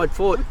foot, right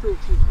foot.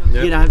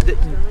 Yep. You know,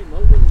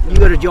 you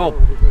got a job.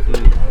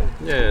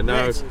 Yeah, no,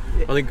 That's-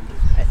 I think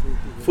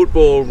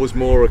football was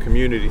more a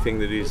community thing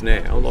than it is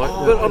now.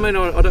 But I mean,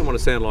 I don't want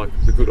to sound like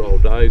the good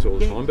old days all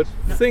the time, but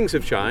things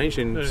have changed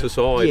in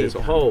society Yeah. as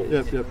a whole.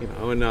 Yep. You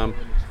know, and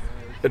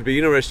it'd be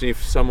interesting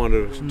if someone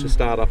were to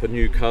start up a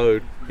new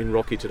code in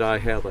Rocky today,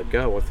 how they'd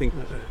go. I think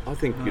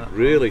you'd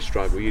really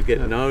struggle. You'd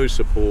get no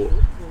support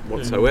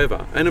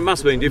whatsoever, and it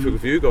must have been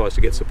difficult for you guys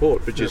to get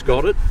support, but you've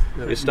got it.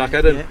 You're stuck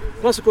at it. Yeah.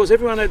 Plus, of course,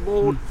 everyone had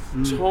more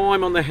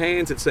time on their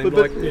hands. It seemed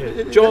But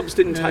like jobs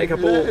didn't take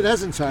up all. It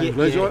hasn't changed,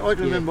 Yeah, Les. yeah, I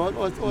can remember.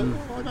 I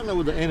don't know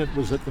whether Annett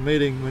was at the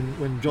meeting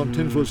when John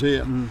Timms was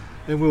here,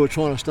 and we were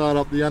trying to start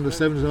up the under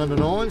sevens and under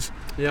nines,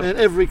 Yep. and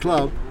every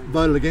club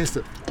voted against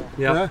it. Yep.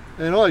 You know?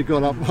 And I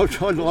got up.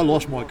 I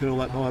lost my curl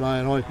that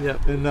night,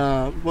 Yep.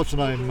 and what's her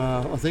name?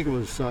 I think it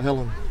was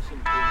Helen.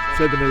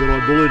 Said to me that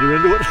I bullied her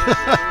into it.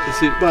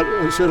 Is it- But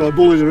I said I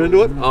bullied her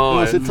into it. Oh, and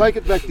I yeah. said, take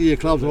it back to your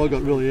clubs. And I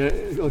got really, I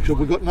said,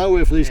 we've got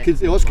nowhere for these kids,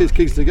 the Oz kids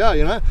to go,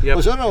 you know. Yep.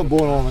 I said, I don't want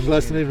Boyne Island and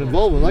Gladstone even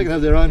involved in it. They can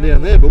have their own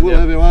down there, but we'll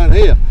Yep. have our own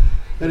here.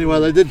 Anyway,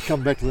 they did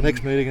come back to the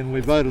next meeting and we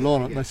voted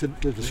on it, and they said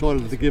they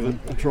decided to give it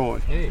a try.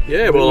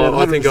 Yeah, We well,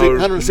 had I think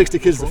 160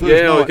 kids the first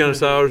Yeah, I was night. going to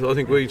say, I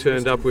think we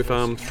turned up with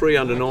 3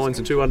 under 9s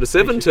and 2 under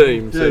 7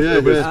 teams. Yeah,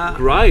 it was yeah.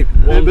 great.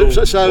 Yeah, Wandle,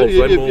 but so Walt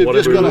you've Glenmore, just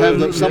whatever got to it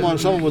have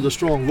was. someone with a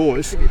strong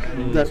voice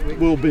that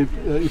will be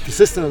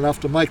persistent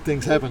enough to make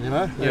things happen, you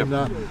know. Yep.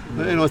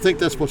 And I think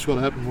that's what's got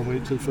to happen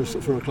when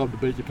for a club to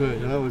beat Yeppoon.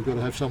 You know, we've got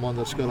to have someone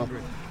that's got to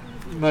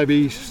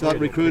maybe start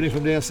recruiting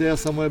from down south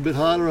somewhere a bit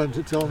harder and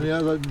to tell them, you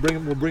know,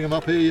 we'll bring them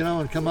up here, you know,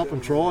 and come up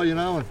and try, you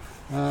know,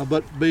 and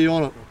but be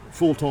on it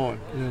full time.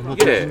 You know,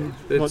 not Yeah, not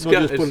it's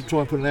just it's- try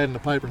and put an ad in the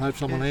paper and hope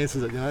someone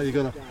answers it. You know, you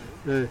got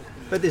to.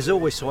 But there's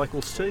always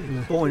cycles too.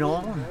 Boyne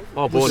Island.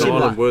 Oh, Boyne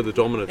similar. Island were the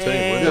dominant team,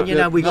 And, weren't you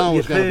know, we No got one your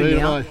was gonna Poon beat 'em,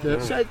 now. eh? Yeah.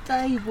 So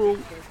they will...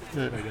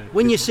 Yeah.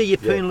 When you see your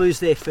Poon lose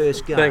their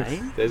first game, Thanks,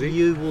 Desi.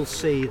 you will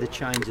see the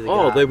change of the game.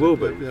 Oh, they will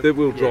be. Yeah. They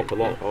will drop a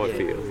lot, I Yeah.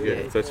 feel. Yeah,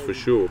 Yeah. that's for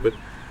sure. But,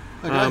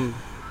 Okay.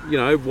 you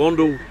know,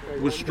 Wandle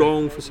was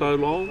strong for so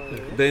long.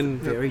 Then,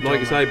 Very like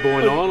you say,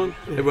 Boyne Island,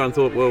 everyone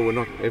thought, well, we're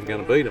not ever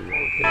going to beat them.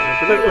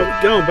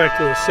 But going back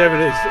to the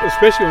 70s,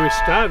 especially when we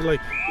started, like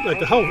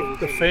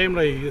the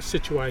family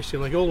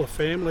situation, like all the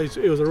families,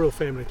 it was a real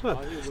family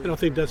club, and I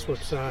think that's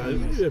what's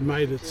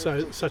made it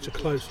such a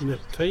close knit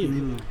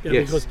team. You know,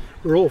 Yes. because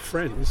we're all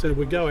friends, and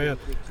we go out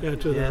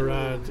to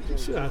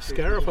the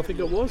Scariff, I think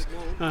it was,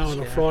 on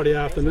a Friday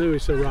afternoon. We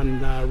used to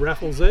run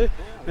raffles there,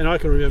 and I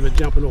can remember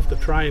jumping off the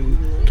train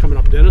coming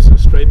up Denison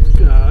Street,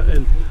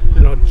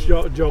 and I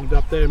jogged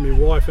up there, and my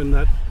wife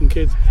and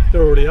kids,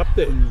 they're already up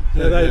there.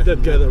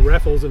 They'd go to the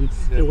raffles, and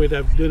we'd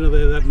have dinner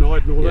there that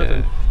night and all that.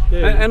 And,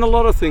 And a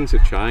lot of things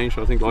have changed.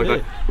 I think,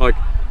 like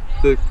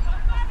the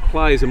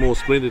players are more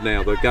splintered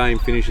now. The game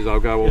finishes, they'll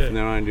go off in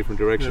their own different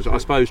directions. I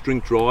suppose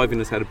drink driving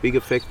has had a big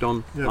effect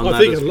on I that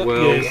think as a lot-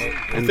 well, yes.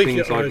 I and think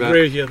things I like agree that.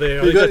 with you there.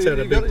 I think that's had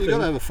a big You've got thing. to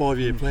have a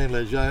 5-year plan,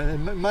 Les,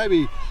 and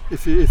maybe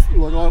if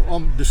like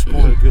I'm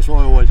disappointed because I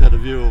always had a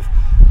view of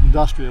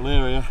industrial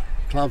area,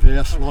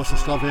 clubhouse,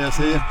 licensed clubhouse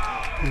here,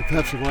 and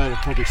perhaps if I had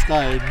probably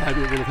stayed,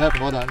 maybe it would have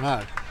happened. I don't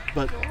know,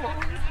 but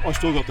I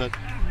still got that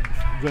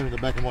dream in the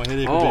back of my head.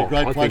 It could be a I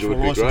great think place it for a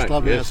would be licensed great,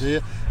 clubhouse yes.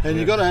 here, and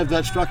you've got to have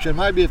that structure.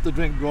 Maybe if the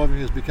drink driving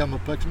has become a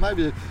practice,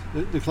 maybe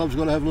the club's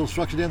got to have a little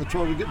structure down the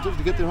try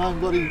to get their own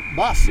bloody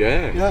bus.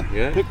 Yeah.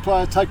 Pick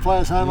players, take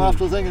players home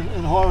after the thing,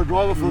 and hire a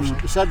driver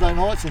for Saturday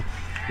nights. And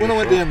when I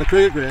went down the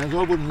cricket grounds,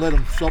 I wouldn't let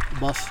them stop the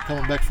bus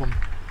coming back from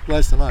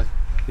Gladstone.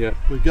 Yeah.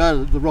 We'd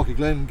go to the Rocky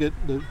Glen and get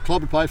the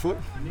club would pay for it,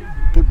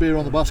 put beer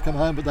on the bus, come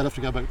home, but they'd have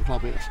to go back to the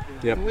clubhouse.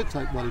 Yep. And we'd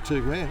take bloody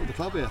 $2,000 at the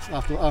clubhouse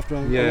after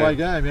a Yeah. away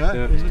game, you know.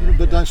 Yeah.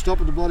 But don't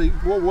stop at the bloody.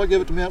 Why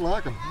give it to Mount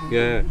Larkham?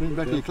 Yeah. Bring it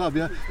back to your club,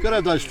 you know. You've got to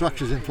have those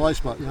structures in place,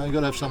 but you know you've got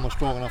to have someone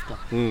strong enough to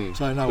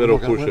say no. That'll we're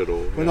not gonna, push it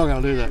all, We're not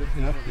going to do that.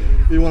 You know.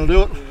 You want to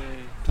do it?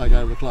 Take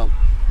over the club.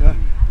 You know?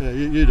 Yeah,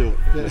 you do it.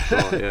 Yeah. That's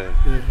right,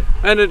 yeah.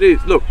 And it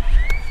is. Look,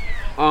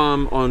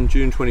 on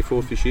June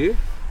 24th this year,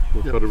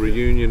 we've got a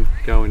reunion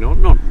going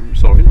on. Not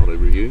a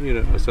reunion,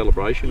 a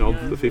celebration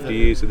of the 50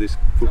 years of this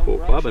football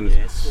club. And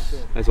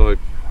as I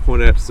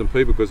point out to some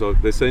people, because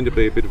there seemed to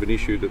be a bit of an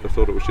issue that they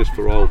thought it was just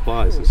for old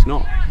players. It's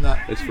not. No.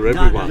 It's for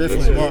everyone.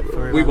 definitely not for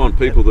We everyone. want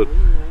people that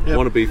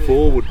want to be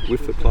forward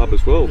with the club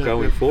as well,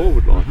 going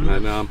forward.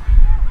 And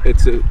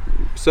it's a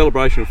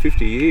celebration of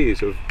 50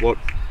 years of what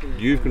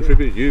you've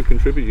contributed,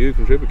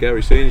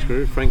 Gary Senior's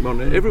contributed, Frank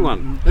Mont,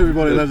 everyone.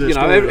 Everybody loves their You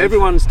know, story, right?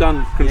 everyone's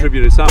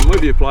contributed something.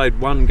 Whether you played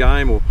one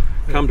game or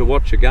come to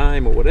watch a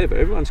game or whatever,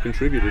 everyone's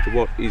contributed to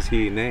what is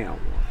here now.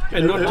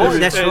 And not Oh, just,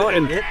 that's and, right.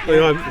 and, Yep. you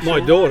know, my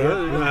daughter,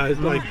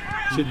 like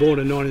she's born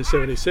in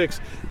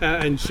 1976,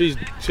 and she's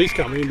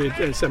coming,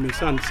 and so my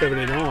son's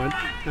 79.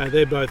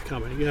 They're both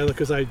coming, you know,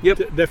 because they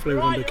definitely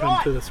want to come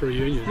to this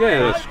reunion.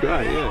 Yeah, that's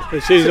great. Yeah.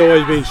 And she's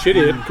always been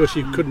shitty at it because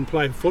she couldn't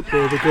play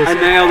football because. And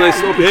now there's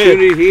an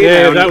opportunity here.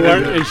 Yeah, now, don't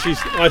worry. And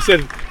I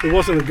said it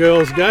wasn't a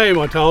girls' game.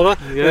 I told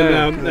her.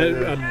 Yeah. And, now.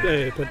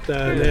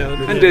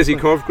 And Desi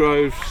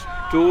Covgrove's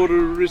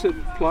daughter, is it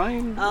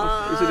playing?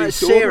 Is it his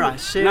daughter?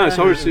 Sarah. No,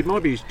 sorry, it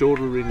might be his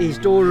daughter-in-law. His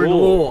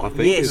daughter-in-law, I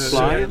think, yes. is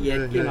playing.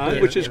 Yeah, you know,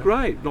 yeah. which is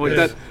great. Like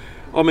that.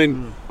 I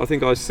mean, I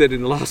think I said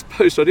in the last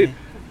post I did.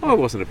 I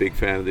wasn't a big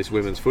fan of this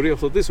women's footy. I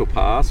thought this will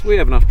pass. We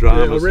have enough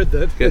dramas. I read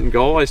that. Getting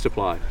guys to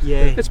play.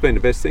 Yeah. It's been the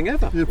best thing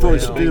ever. You'll probably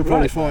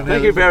find out.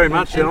 Thank you very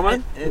much,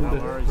 gentlemen.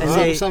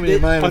 Some of your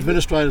main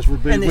administrators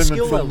would be and the women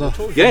skill from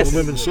level the, too. Yes. the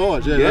women's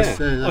side. Yeah, Yeah. that's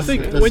I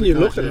think that's when the you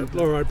case, look at yeah. it,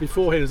 all right,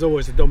 beforehand there's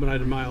always a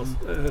dominated male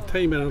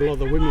team, and a lot of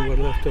the women were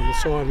left on the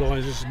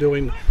sidelines just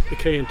doing the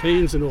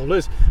canteens and all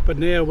this. But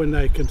now when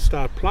they can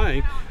start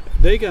playing,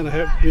 they're going to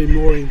have to be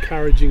more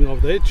encouraging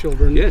of their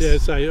children. Yes. Yeah,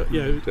 say, you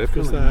know,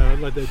 because they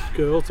like their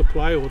girls to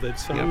play or their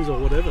sons or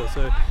whatever.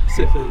 So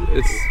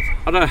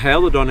I don't know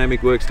how the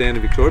dynamic works down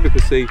in Victoria,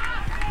 because see,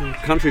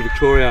 country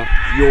Victoria,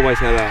 you always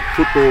had a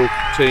football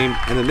team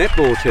and a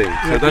netball team,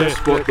 so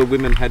that's what the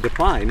women had to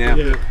play. Now,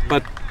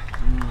 but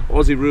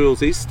Aussie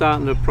rules is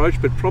starting to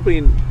approach, but probably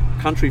in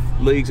country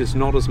leagues it's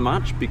not as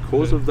much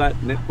because of that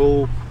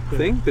netball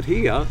thing. But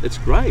here it's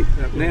great.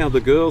 Now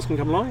the girls can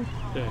come along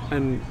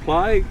and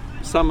play.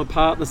 Some are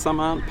partners, some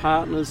aren't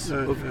partners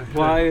of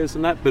players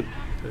and that, but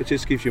it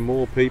just gives you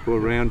more people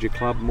around your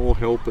club, more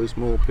helpers,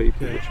 more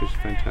people, which is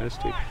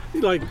fantastic.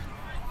 like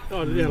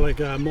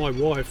my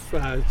wife,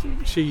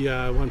 she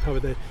one time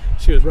there,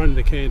 she was running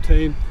the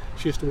canteen.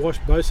 She used to wash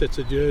both sets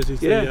of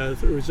jerseys, the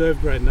reserve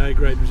grade and A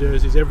grade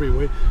jerseys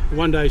everywhere. And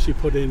one day she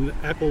put in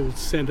apple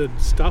scented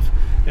stuff,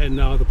 and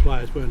the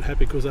players weren't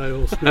happy because they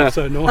all smelled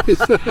so nice.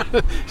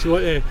 She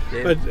went,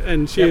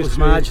 and she That was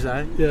Marge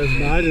though. Yeah, it was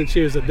Marge, and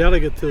she was a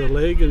delegate to the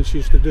league, and she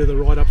used to do the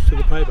write-ups to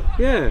the paper.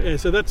 Yeah.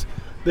 So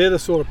they're the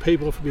sort of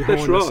people from behind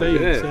That's the right,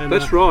 scenes. yeah. And,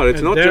 That's right.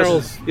 It's and not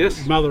Daryl's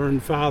just mother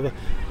and father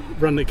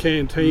run the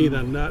canteen,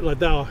 and like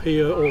they were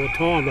here all the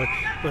time.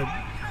 Like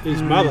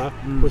his mother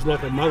was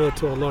like a mother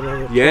to a lot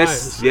of other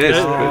Yes, players.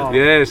 yes, Oh.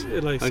 yes.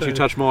 Like, Don't so- you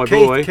touch my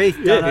boy. Keith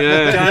Yeah. done it.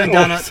 Yeah. Joan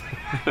done it.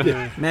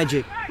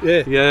 Magic.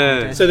 Yeah.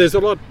 Yeah. So there's a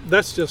lot.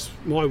 That's just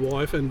my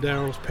wife and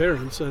Daryl's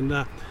parents, and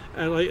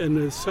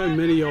there's so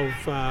many of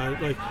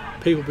like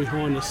people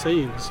behind the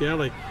scenes.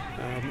 Like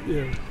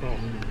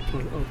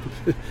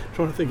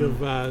trying to think of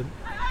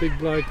big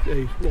bloke,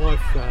 his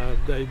wife.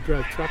 They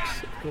drove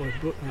trucks.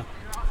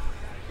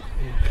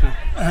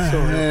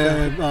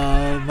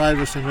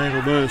 Mavis and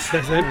Randall Burst.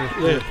 That's it.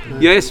 Yeah.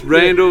 Yes,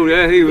 Randall.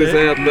 Yeah, he was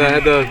Yeah. out.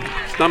 Had the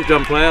stump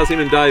jump players. Him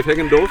and Dave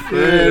Heckendorf.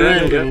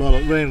 Randall did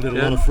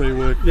a lot of free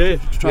work. Yeah.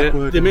 Truck Yeah.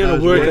 work. The amount of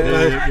and work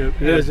those that work.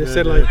 they, as I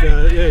said, like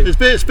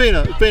It's been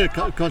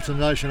a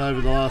concentration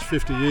over the last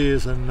 50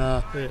 years, and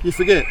you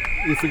forget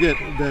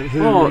that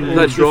who Oh, all the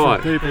that's different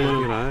right. people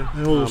You know,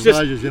 and all the Just-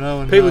 stages,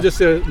 And, people just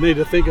need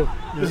to think of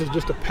this is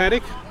just a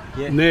paddock.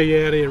 Yeah. Now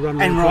you're out here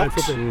running And around playing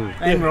rocks.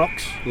 football. And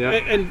rocks. yeah.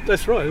 And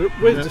that's right.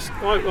 We're just,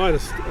 I had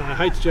a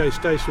HJ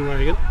station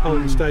wagon,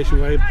 Holden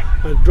station wagon.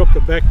 I dropped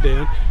the back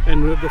down,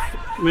 and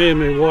me and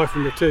my wife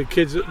and the two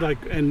kids,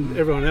 and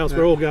everyone else,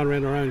 we're all going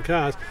around our own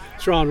cars,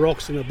 throwing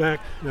rocks in the back.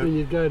 And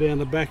you go down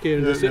the back here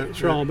and just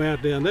throw them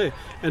out down there.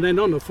 And then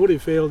on the footy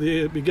field,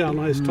 you'd be going,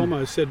 as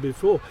Tomo said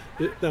before,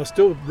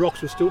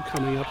 rocks were still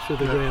coming up through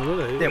the ground,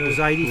 weren't they? That was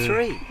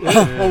 83.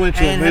 I went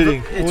to a And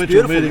meeting. it's I went to a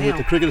beautiful meeting now. with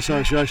the Cricket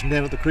Association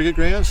down at the cricket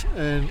grounds,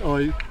 and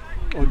I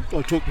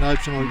took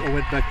notes, and I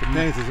went back to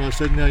Panthers, and I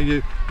said, "Now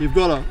you've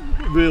got to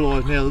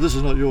realise now that this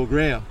is not your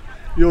ground.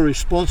 You're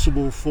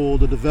responsible for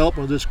the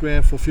development of this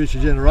ground for future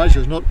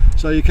generations. Not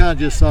so you can't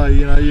just say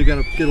you're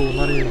going to get all the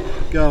money and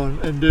go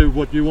and do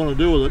what you want to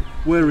do with it.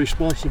 We're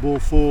responsible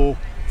for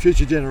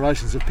future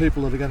generations of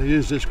people that are going to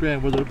use this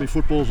ground, whether it be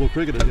footballers or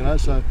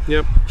cricketers. So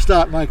Yep.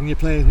 start making your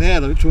plans now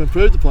to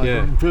improve the place,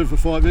 Yeah. improve for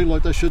 5 years.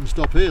 Like they shouldn't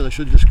stop here. They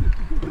should just.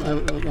 I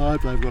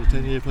hope they've got a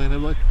 10-year plan,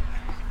 have they?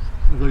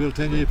 Have they got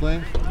a 10-year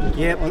plan?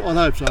 Yep. I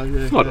hope so.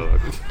 Yeah. I don't know.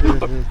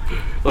 Yeah.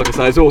 Like I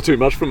say, it's all too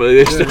much for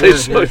me these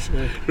days. So it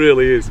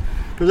really is.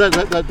 Because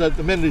the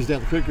amenities down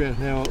the cricket ground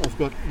now, I've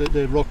got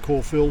they're rock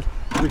core filled,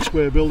 big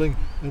square building,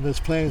 and there's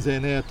plans there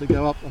now to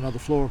go up another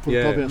floor and put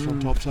a clubhouse on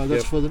top. So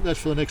that's for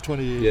the next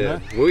 20 years. Yeah.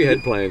 We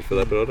had plans for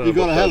that, but I don't You've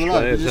know. got to have it.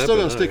 What those You plans still got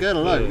to happen, stick at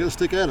it. No. You've got to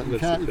stick at it. You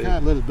That's the thing.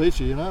 can't let it beat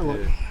you.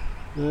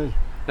 Yeah.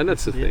 And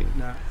that's the thing.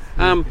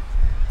 No.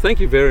 Thank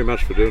you very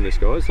much for doing this,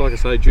 guys. Like I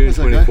say, June That's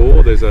okay.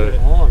 24, there's a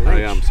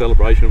thanks.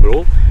 celebration of it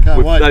all.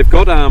 Can't wait. They've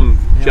got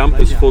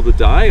jumpers for the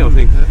day. I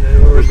think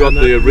we've got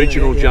the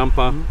original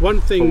jumper. One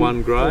thing, For one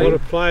a grade. lot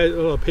of players, a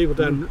lot of people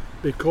don't,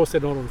 because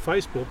they're not on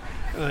Facebook,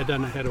 they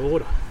don't know how to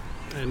order,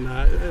 and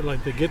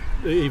like to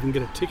even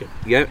get a ticket.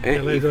 Yeah, Yeah,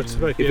 and they've got if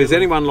spec, there's yeah.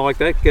 anyone like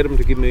that, get them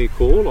to give me a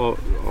call. I'll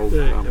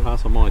Yeah.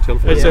 pass on my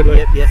telephone. They said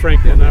like Yep.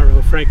 Frank Monaro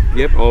or Frank.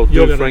 Yep, I'll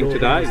You're do gonna Frank do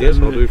today. it, Yes,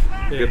 I'll do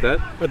yeah. get that.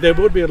 But there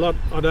would be a lot.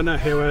 I don't know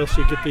how else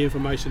you get the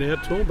information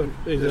out to them, but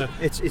there's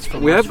It's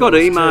from We us have got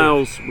guys too.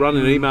 emails,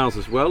 running emails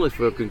as well. If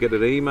I can get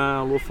an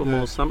email off them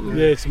or something.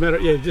 yeah, it's a matter.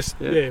 Yeah, just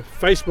Yeah.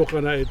 Facebook. I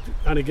know it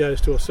only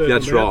goes to a certain.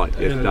 That's amount,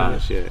 right. It and,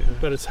 does. Yeah.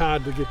 But it's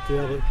hard to get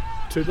the other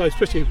two, like,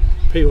 especially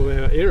people of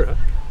our era.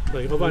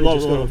 Like I've A only lot,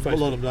 just got on of them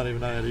Facebook. don't even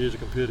know how to use a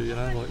computer.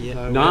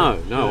 Yeah.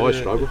 No, I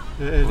struggle.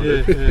 I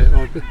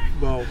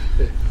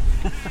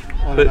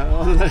don't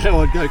know how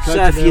I'd go coaching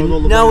So if now you with all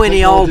the know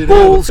any old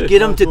technology now. balls, get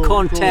them to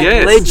contact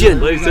Yes, Legend.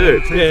 please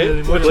do.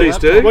 Yeah, Please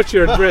do. What's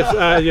your address?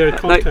 Your They,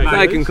 contact. they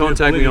address? can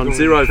contact me on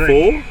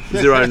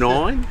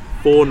 0409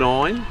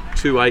 49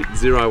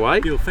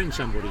 2808, You'll offend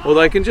somebody. or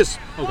they can just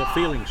I've got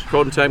feelings.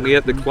 contact me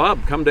at the club.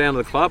 Come down to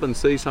the club and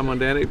see someone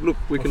down here. Look,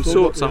 we can still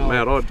sort got the something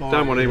out. I old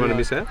don't want anyone to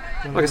miss out.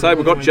 When Like I say,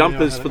 we've got I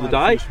jumpers had for the a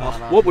day. fish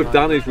line What we've after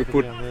done is that, we've I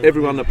put down there,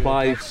 everyone that yeah.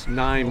 plays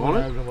name on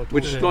it,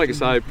 which, like I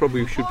say,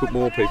 probably should put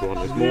more people on.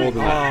 There's more than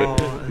that.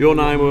 But your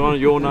name we're on it,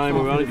 your name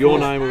we're on it, your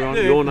name we're on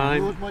it, your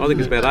name. I think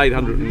it's about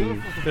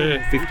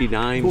 850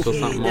 names or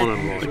something on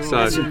it. Like.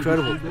 That's So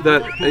incredible.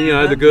 that,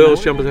 the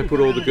girls jumpers, they put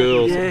all the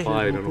girls Yeah. that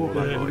played and all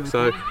that. Like.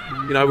 So,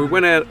 we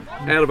went out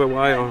of our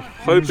way. I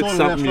hope Sorted it's out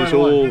something you straight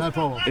away, all no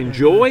problem.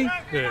 enjoy,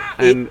 Yeah.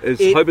 and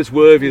It- hope it's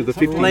worthy of the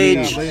 50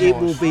 Ledge, years. it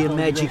will be a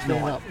magic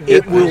night.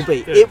 It will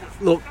be. Yeah.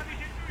 Look,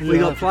 we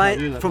got Yeah, playing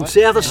yeah, from mate.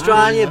 South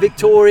Australia,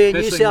 Victoria, New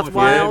Best thing South my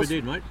father Wales.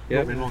 did, mate.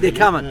 Yeah. They're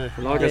coming.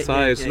 Like I Yeah, say,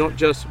 yeah, it's yeah. not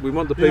just, we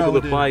want the Yeah, people we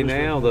that do. play We'll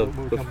now, we'll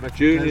the come back to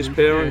juniors, Tassie.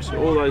 parents,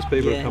 all those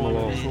people Yeah. that come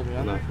along.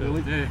 Yeah. No.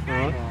 Really?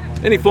 Yeah.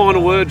 Any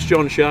final words,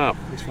 John Sharp?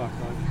 It's fucked,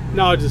 mate.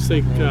 No, I just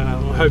think I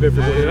hope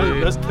everybody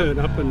does turn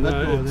up, and That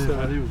guy it's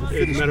there, he was the a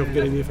fittest matter of man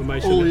getting the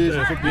information all years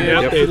out of football.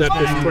 there that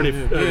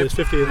Yep. this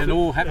 50th And it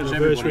all happens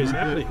anniversary is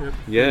everybody. happening.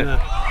 Yeah.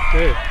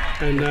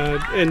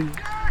 And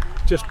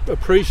just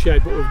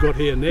appreciate what we've got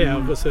here now,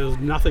 because there was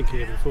nothing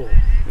here before,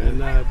 and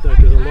there's a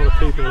lot of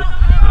people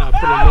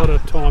put a lot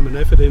of time and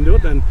effort into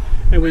it, and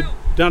we've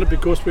done it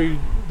because we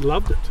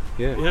loved it.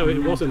 Yeah.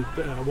 It wasn't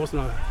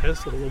a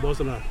hassle. It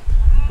wasn't a.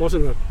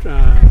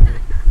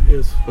 It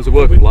was It was a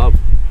work of love.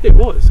 It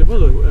was,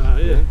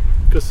 yeah,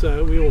 because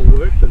we all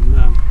worked, and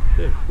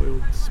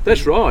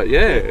That's right,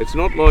 yeah. It's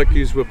not like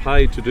you were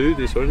paid to do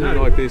this or anything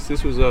like this.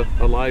 This was a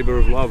labour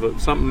of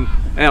love, something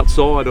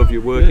outside of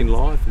your working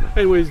life.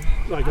 And we,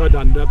 like I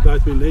done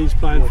both my knees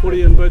playing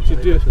footy, and but you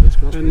do,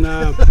 and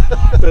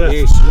but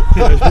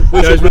that's,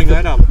 We should bring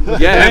that up.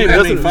 Yeah,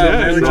 How many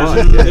failed marriages?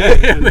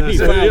 And,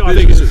 so I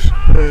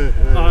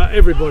think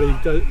everybody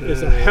does,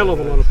 there's a hell of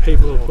a lot of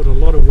people that put a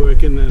lot of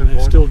work in there, and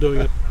they're still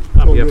doing it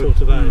up until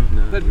today.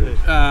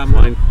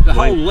 The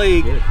whole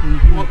league,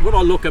 what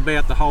I look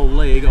about the whole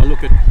league, I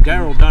look at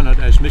Daryl Dunnett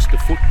as Mr.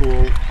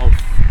 Football of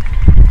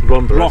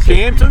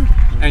Rockhampton,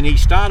 and he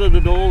started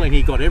it all, and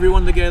he got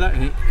everyone together,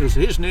 and it was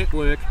his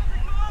network.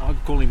 I'd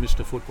call him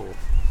Mr. Football,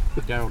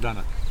 Daryl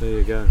Dunnett. There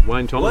you go.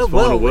 Wayne Thomas,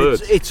 final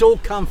words. It's all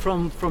come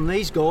from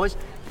these guys: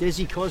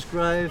 Desi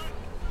Cosgrove,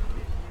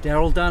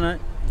 Daryl Dunnett,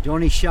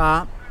 Johnny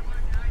Sharp.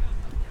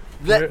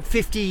 That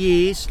 50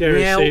 years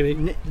Gary now.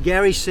 Seeney.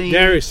 Gary Seeney.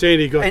 Gary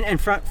Seeney got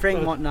and Frank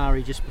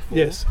Montanari just before.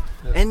 yes.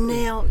 And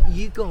now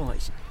you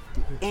guys,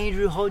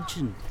 Andrew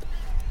Hodgson,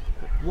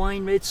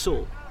 Wayne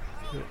Redsall,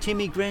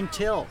 Timmy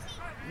Grantel.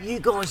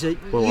 You guys are.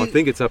 Well, I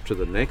think it's up to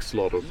the next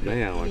lot of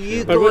now.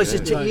 You But guys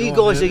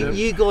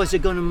are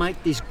going to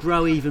make this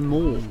grow even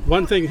more.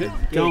 One thing,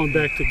 going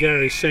back to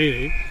Gary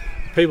Seeney,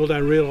 people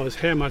don't realise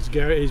how much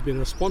he's been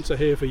a sponsor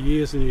here for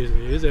years and years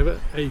and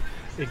years.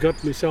 He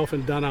got myself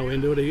and Dunno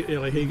into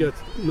it. He got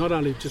not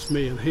only just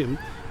me and him,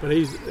 but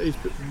he's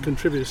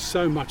contributed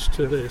so much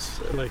to this.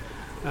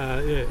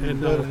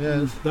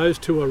 Those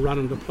two are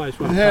running the place.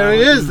 And here he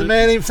is, the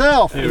man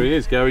himself. Here he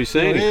is, Gary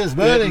Seeney. He is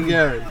burning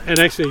Gary. And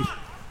actually,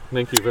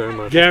 Thank you very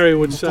much. Gary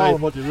would say, told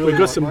him what you really we've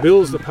got want, some mate."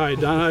 bills to pay,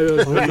 Dunno,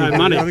 but no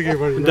money.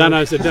 And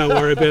Dunno said, don't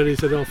worry about it. He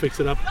said, I'll fix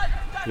it up.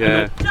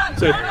 Yeah.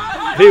 So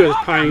he was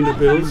paying the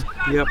bills.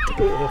 Yep.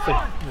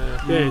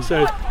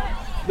 So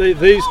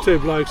these two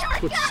blokes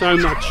put so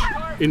much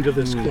into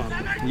this club.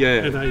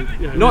 Yeah. And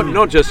they,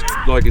 Not just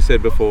like you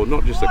said before,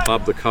 not just the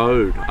club, the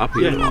code up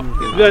here.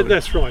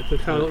 That's right. The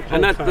whole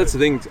and code. that's the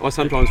thing. I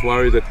sometimes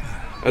worry that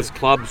as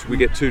clubs we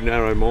get too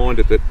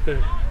narrow-minded, that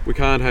we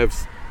can't have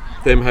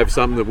them have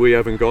something that we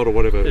haven't got or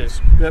whatever.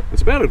 Yeah.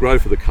 It's about a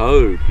growth of the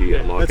code here.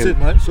 Yeah. Like, That's it,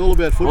 mate. It's all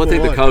about football. I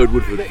think the code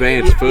would have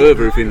advanced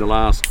further if in the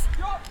last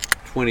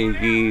 20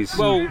 years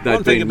Well, they'd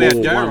one thing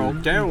been about more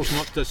one. Daryl's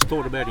not just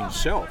thought about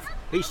himself.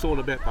 He's thought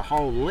about the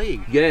whole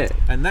league. Yeah.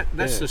 And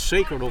that's the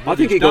secret of what I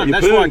think he's he got done.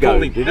 your That's why I Perm call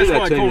going, him. did he? That's why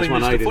That I team call has him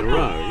won Mr. 8 in a Football.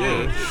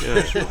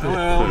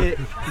 row.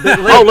 Yeah.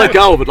 Well, I'll let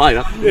go of it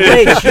later.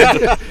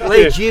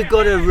 Ledge, you've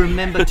got to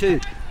remember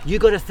too,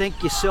 you've got to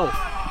thank yourself.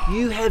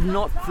 You have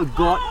not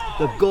forgot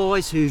the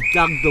guys who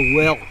dug the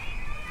well.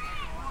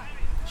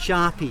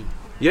 Sharpie,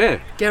 Yeah.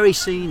 Gary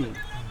Seeney,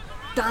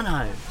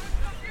 Dunno,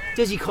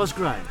 Desi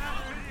Cosgrove.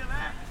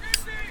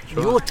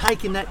 You're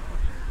taking that.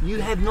 You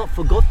have not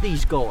forgot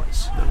these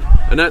guys.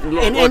 And that,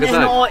 like And I say,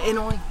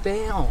 I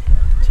bow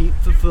to you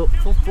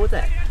for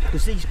that,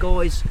 because these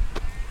guys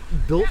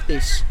built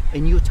this,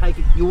 and you're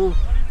taking you're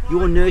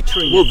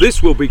nurturing. well, it.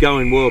 this will be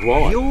going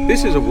worldwide. You're-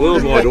 This is a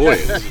worldwide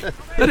audience.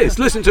 That is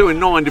listened to in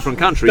 9 different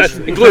countries,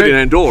 including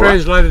Andorra.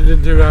 Translated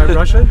into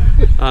Russian.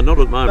 Not at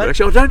the moment.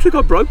 Actually, I don't think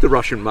I broke the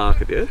Russian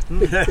market yet.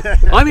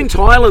 I'm in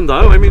Thailand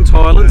though. I'm in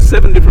Thailand,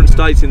 7 different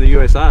states in the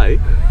USA.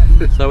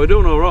 So we're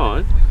doing all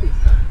right.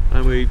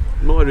 And we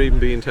might even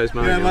be in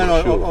Tasmania. Yeah, I'm mate, not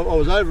I sure.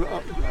 was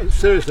over,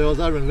 seriously, I was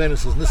over in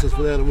Venice, and this is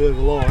without a word of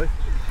a lie,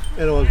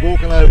 and I was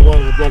walking over one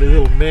of the bloody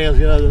little mounds,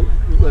 you know,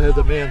 they had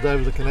the mounds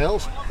over the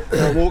canals,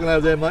 and I was walking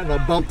over there, mate, and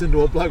I bumped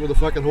into a bloke with a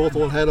fucking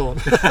Hawthorn hat on.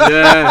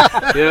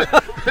 Yeah.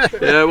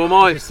 Well,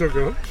 my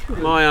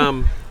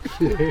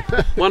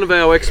one of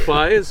our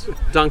ex-players,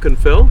 Duncan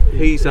Fell,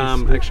 he's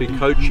actually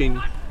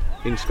coaching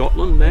in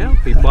Scotland now.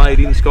 He played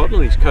in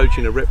Scotland. He's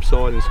coaching a rep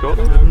side in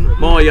Scotland.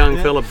 My young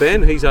fella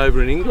Ben, he's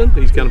over in England.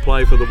 He's going to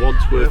play for the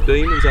Wadsworth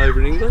Demons over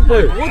in England.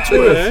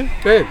 Wadsworth?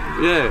 Ben.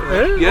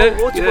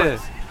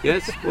 Yeah.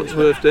 Yes,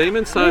 Wadsworth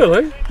Demons. So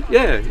Really?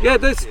 yeah.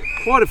 There's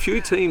quite a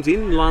few teams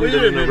in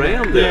London and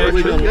around there. Yeah,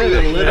 we got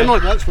actually. 11 And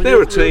like, blokes from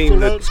they're a New- team from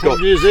that's got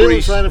New Zealand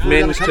 3 saying if we're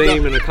gonna men's come team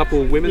up- and a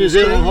couple New women's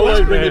Zealand teams.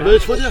 holidays, bring your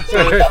boots with you.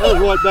 That was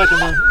right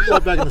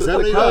back in the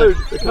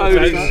 70s. The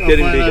code is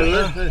getting bigger.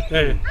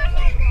 Yeah.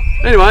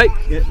 Anyway,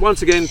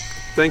 once again,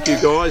 thank you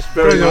guys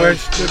very Very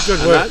much. good. Good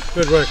And work. that.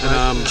 Good work, And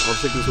mate. I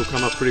think this will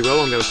come up pretty well.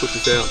 I'm going to put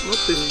this out not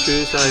this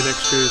Tuesday,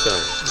 next Tuesday.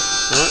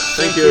 All right,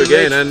 thank you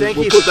again, and Thank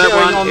we'll you put for that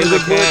carrying one on in the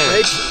the good work, can.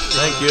 Reg.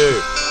 Thank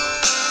you.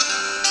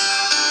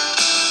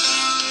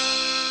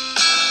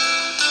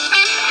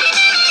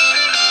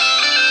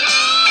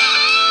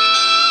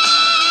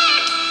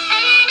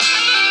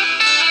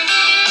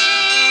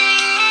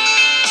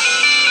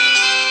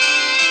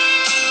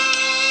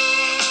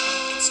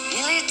 It's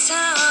nearly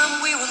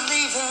time we were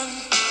leaving.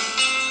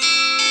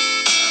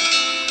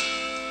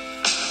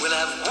 We'll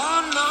have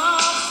one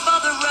more for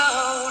the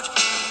road.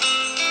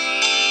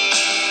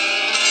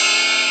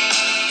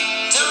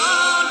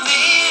 Don't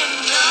mean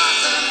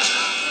nothing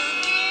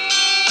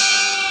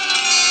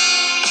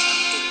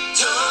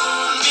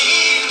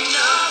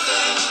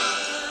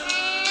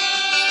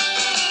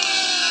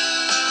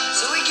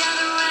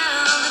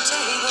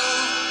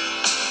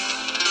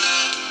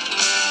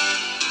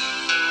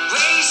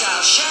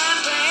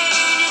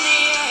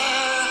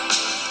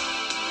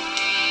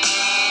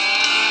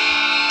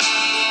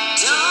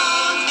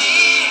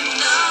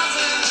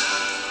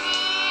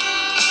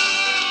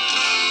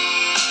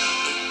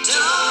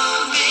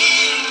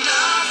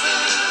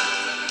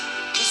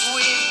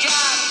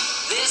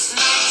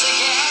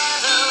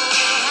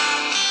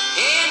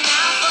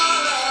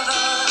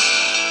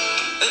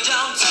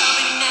Don't tell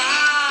me now.